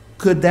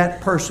 could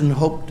that person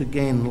hope to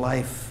gain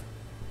life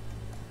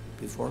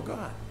before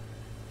God.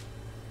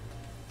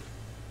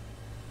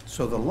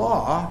 So the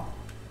law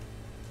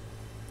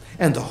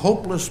and the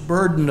hopeless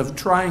burden of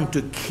trying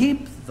to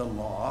keep the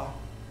law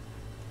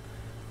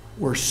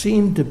were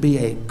seen to be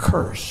a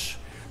curse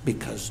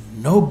because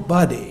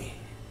nobody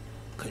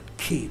could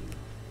keep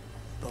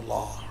the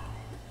law.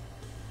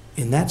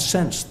 In that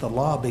sense, the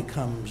law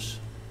becomes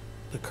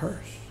the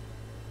curse.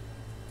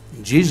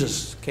 And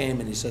Jesus came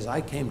and he says,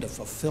 I came to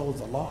fulfill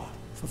the law,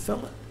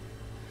 fulfill it.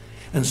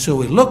 And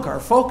so our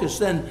focus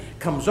then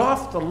comes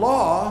off the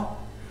law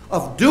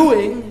of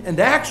doing and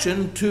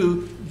action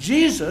to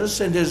Jesus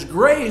and his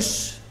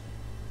grace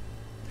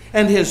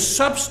and his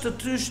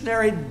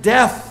substitutionary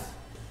death.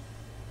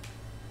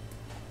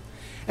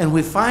 And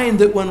we find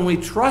that when we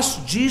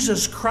trust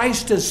Jesus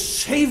Christ as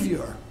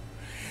Savior,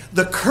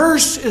 the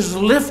curse is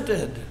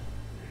lifted.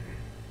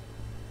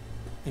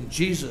 And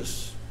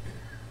Jesus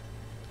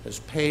has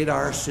paid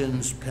our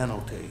sins'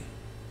 penalty.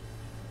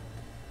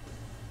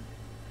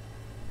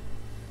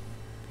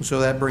 So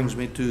that brings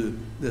me to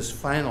this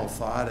final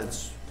thought.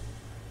 It's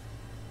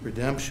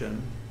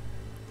redemption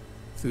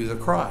through the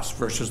cross,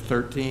 verses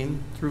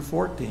 13 through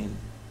 14.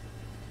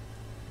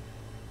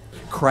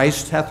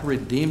 Christ hath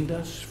redeemed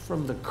us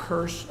from the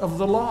curse of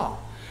the law,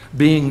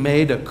 being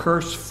made a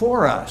curse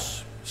for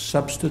us,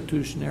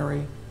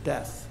 substitutionary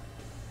death.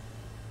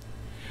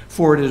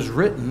 For it is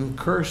written,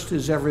 cursed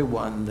is every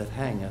one that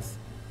hangeth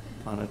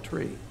on a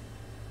tree.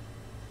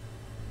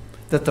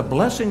 That the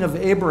blessing of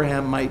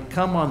Abraham might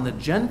come on the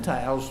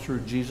Gentiles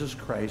through Jesus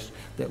Christ,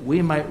 that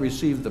we might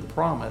receive the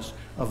promise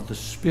of the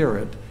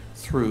Spirit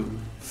through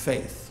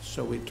faith.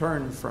 So we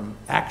turn from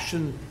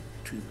action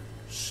to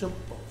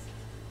simple,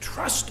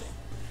 trusting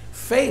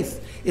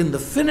faith in the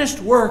finished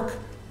work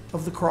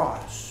of the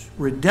cross,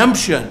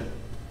 redemption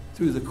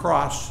through the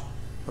cross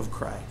of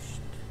Christ.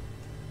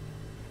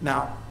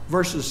 Now,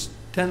 verses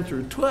 10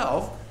 through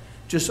 12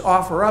 just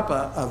offer up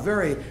a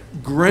very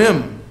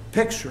grim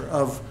picture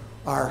of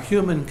our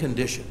human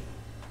condition.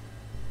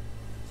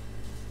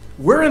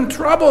 We're in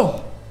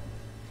trouble.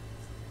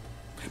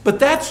 But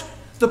that's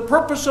the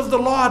purpose of the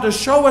law, to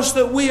show us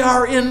that we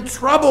are in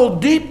trouble,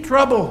 deep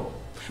trouble.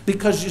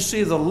 Because you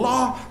see, the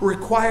law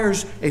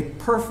requires a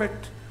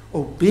perfect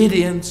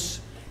obedience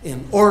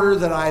in order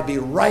that I be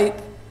right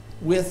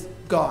with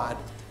God.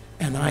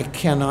 And I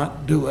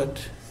cannot do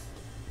it.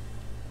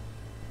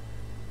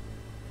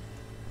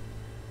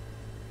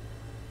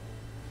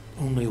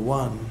 Only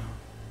one,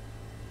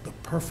 the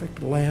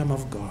perfect Lamb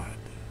of God,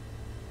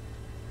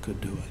 could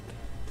do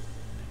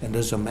it. And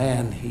as a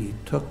man, he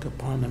took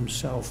upon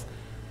himself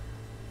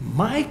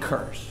my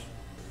curse,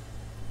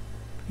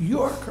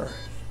 your curse.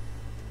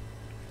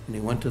 And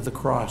he went to the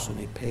cross and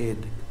he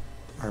paid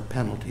our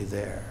penalty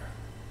there.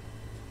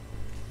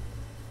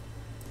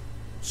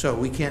 So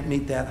we can't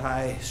meet that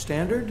high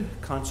standard,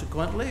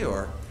 consequently,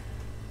 or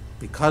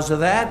because of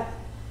that,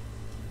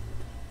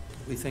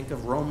 we think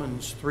of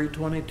Romans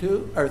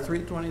 3:22 or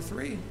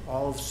 3:23.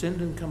 All have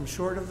sinned and come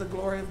short of the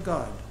glory of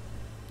God.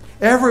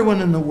 Everyone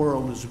in the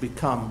world has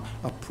become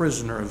a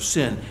prisoner of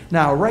sin.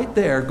 Now, right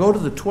there, go to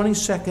the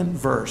 22nd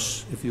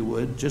verse, if you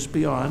would, just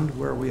beyond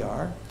where we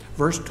are.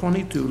 Verse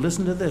 22,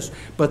 listen to this.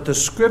 But the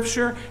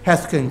Scripture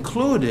hath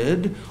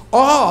concluded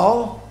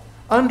all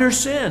under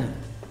sin,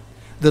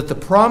 that the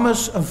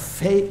promise of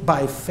faith,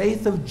 by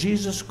faith of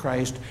Jesus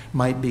Christ,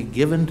 might be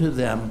given to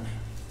them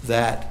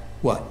that,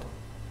 what?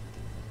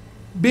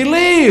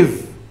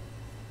 Believe.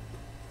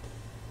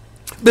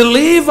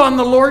 Believe on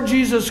the Lord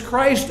Jesus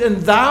Christ,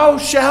 and thou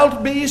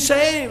shalt be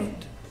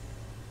saved.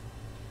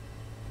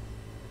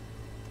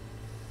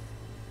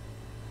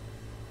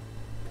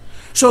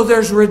 So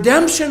there's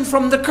redemption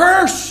from the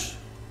curse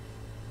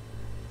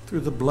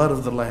through the blood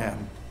of the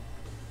Lamb,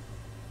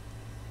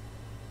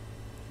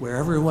 where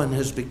everyone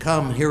has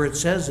become, here it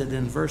says it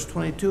in verse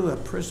 22, a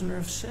prisoner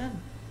of sin,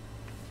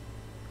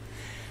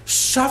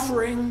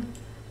 suffering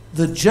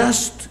the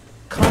just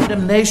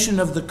condemnation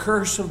of the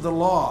curse of the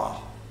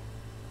law.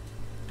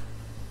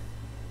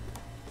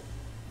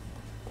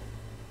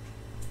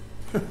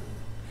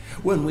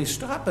 When we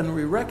stop and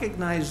we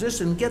recognize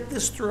this and get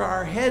this through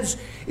our heads,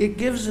 it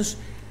gives us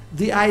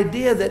the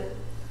idea that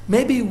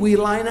maybe we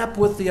line up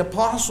with the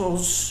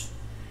apostles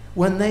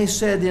when they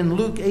said in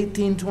Luke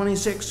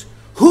 18:26,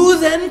 "Who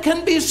then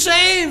can be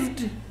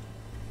saved?"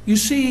 You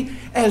see,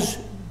 as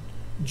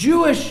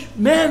Jewish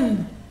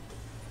men,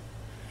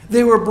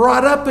 they were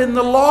brought up in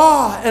the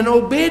law and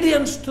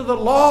obedience to the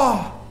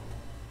law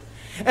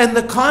and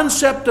the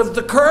concept of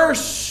the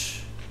curse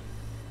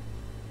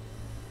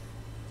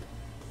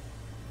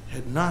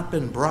had not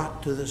been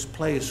brought to this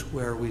place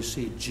where we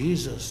see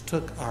Jesus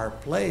took our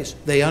place.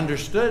 They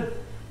understood.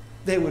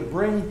 They would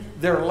bring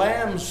their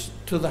lambs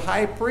to the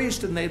high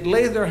priest and they'd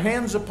lay their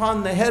hands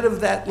upon the head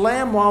of that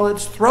lamb while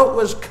its throat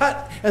was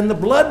cut and the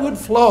blood would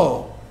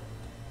flow.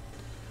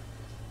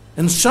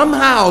 And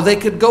somehow they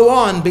could go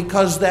on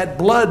because that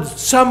blood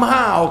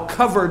somehow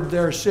covered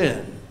their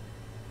sin.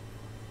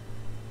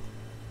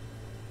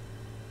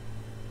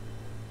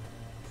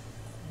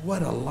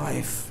 What a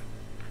life.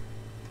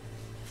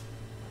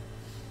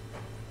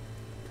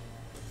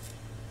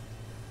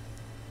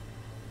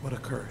 What a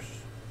curse.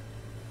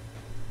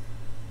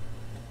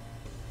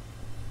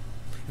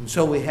 And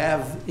so we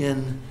have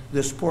in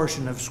this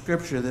portion of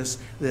Scripture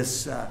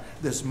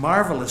this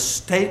marvelous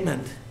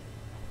statement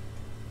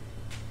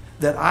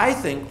that I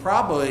think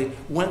probably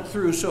went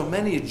through so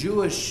many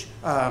Jewish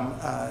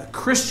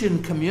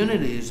Christian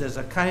communities as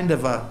a kind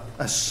of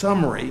a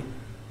summary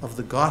of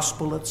the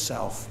gospel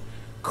itself.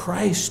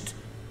 Christ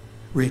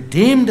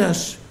redeemed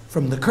us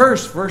from the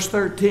curse, verse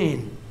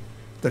 13.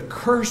 The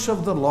curse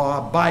of the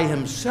law by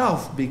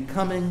himself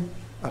becoming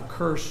a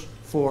curse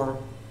for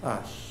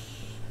us.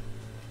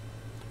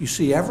 You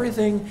see,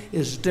 everything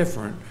is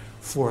different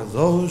for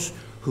those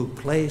who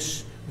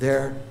place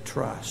their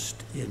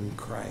trust in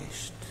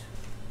Christ.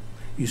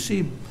 You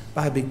see,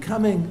 by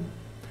becoming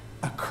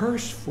a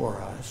curse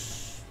for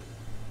us,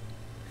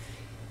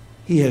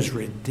 he has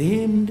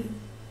redeemed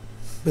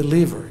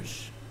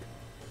believers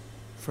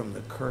from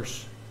the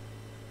curse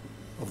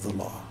of the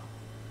law.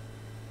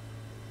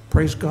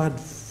 Praise God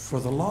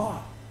for the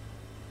law.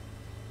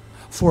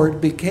 For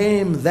it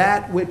became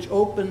that which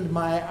opened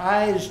my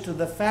eyes to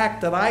the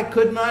fact that I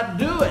could not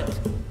do it,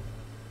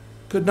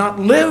 could not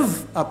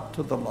live up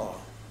to the law.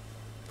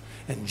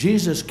 And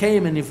Jesus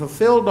came and he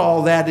fulfilled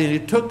all that, and he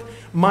took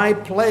my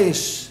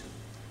place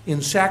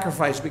in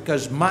sacrifice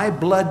because my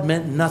blood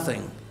meant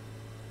nothing.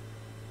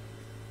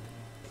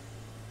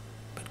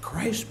 But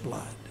Christ's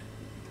blood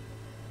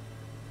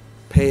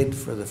paid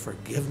for the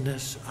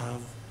forgiveness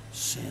of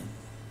sin.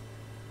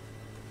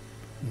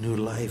 New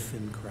life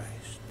in Christ.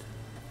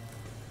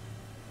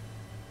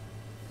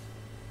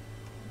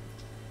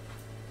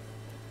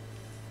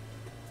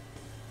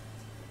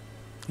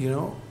 You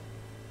know,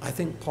 I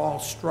think Paul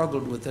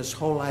struggled with this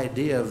whole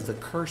idea of the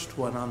cursed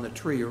one on the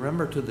tree.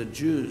 Remember, to the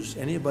Jews,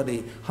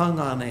 anybody hung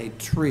on a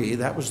tree,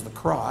 that was the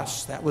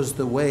cross. That was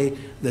the way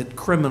that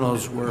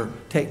criminals were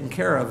taken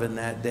care of in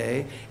that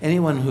day.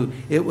 Anyone who,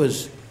 it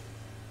was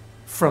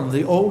from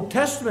the Old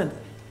Testament.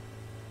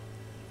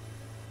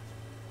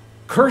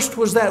 Cursed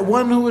was that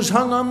one who was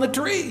hung on the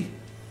tree.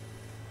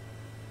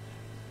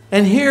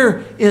 And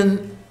here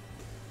in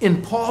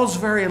Paul's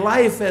very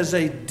life as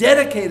a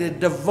dedicated,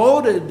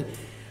 devoted,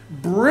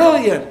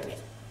 brilliant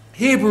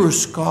Hebrew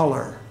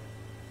scholar,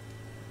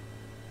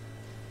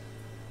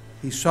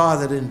 he saw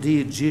that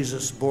indeed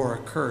Jesus bore a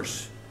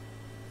curse,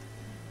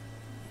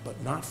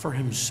 but not for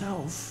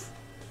himself.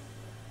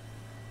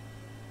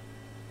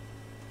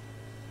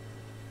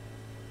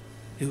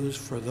 It was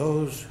for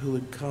those who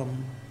would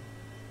come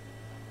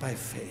by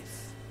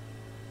faith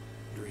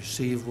to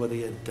receive what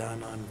he had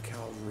done on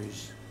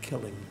Calvary's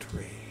killing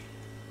tree.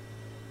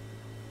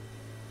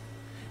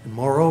 And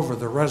moreover,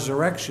 the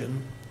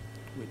resurrection,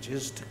 which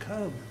is to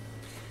come,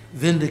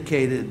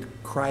 vindicated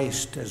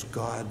Christ as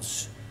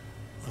God's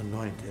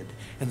anointed.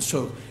 And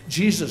so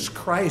Jesus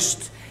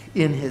Christ,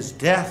 in his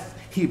death,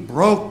 he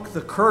broke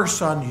the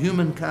curse on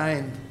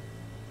humankind,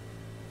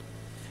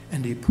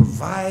 and he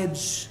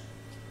provides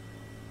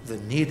the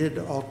needed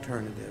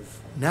alternative.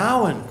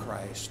 Now in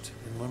Christ,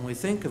 and when we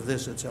think of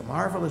this, it's a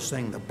marvelous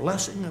thing. The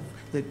blessing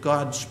that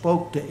God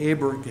spoke to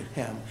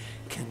Abraham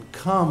can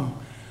come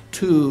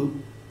to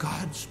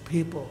God's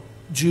people,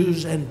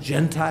 Jews and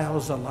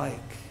Gentiles alike.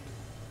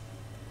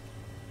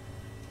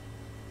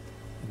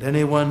 And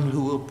anyone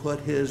who will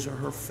put his or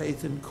her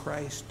faith in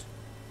Christ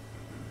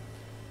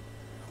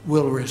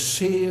will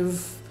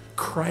receive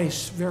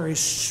Christ's very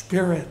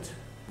Spirit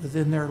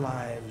within their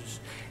lives.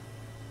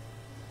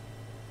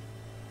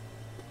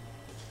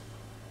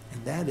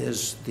 And that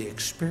is the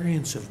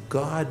experience of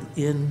God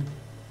in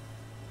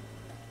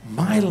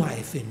my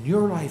life, in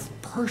your life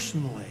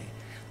personally,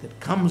 that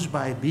comes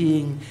by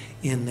being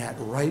in that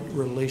right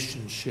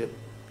relationship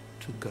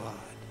to God.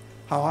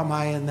 How am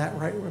I in that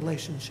right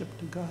relationship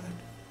to God?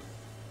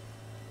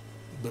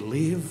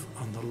 Believe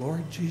on the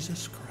Lord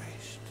Jesus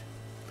Christ,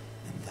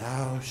 and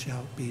thou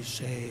shalt be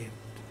saved.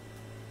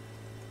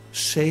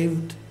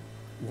 Saved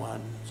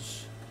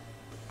ones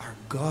are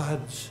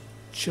God's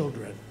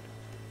children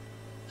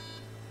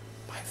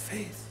by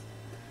faith.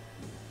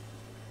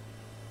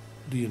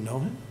 Do you know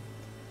him?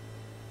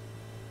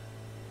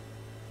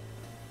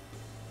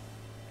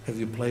 Have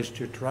you placed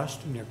your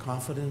trust and your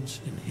confidence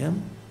in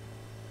him?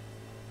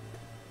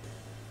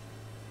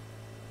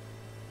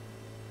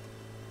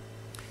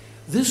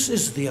 This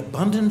is the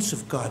abundance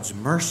of God's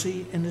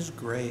mercy and his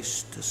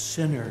grace to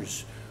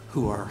sinners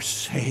who are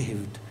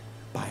saved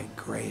by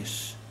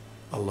grace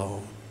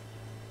alone.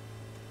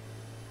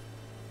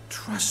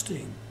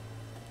 Trusting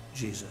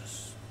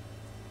Jesus.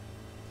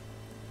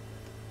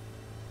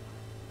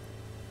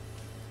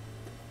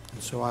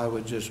 And so I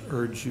would just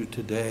urge you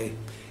today,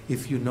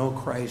 if you know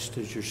Christ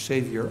as your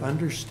Savior,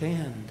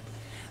 understand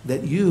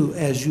that you,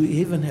 as you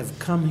even have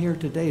come here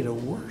today to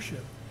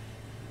worship,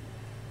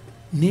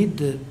 need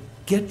to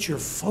get your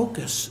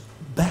focus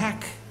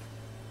back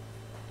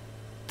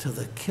to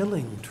the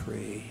killing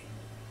tree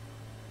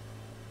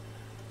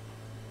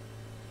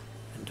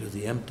and to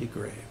the empty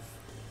grave.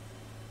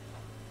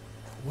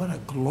 What a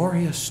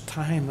glorious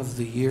time of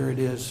the year it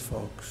is,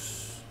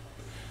 folks.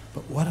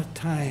 But what a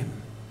time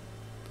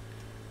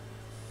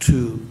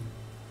to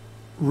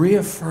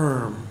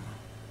reaffirm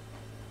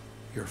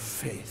your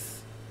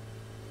faith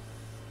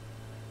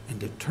and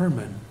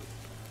determine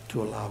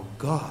to allow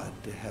God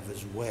to have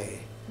his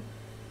way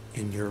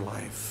in your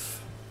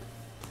life.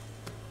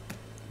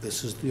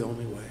 This is the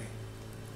only way.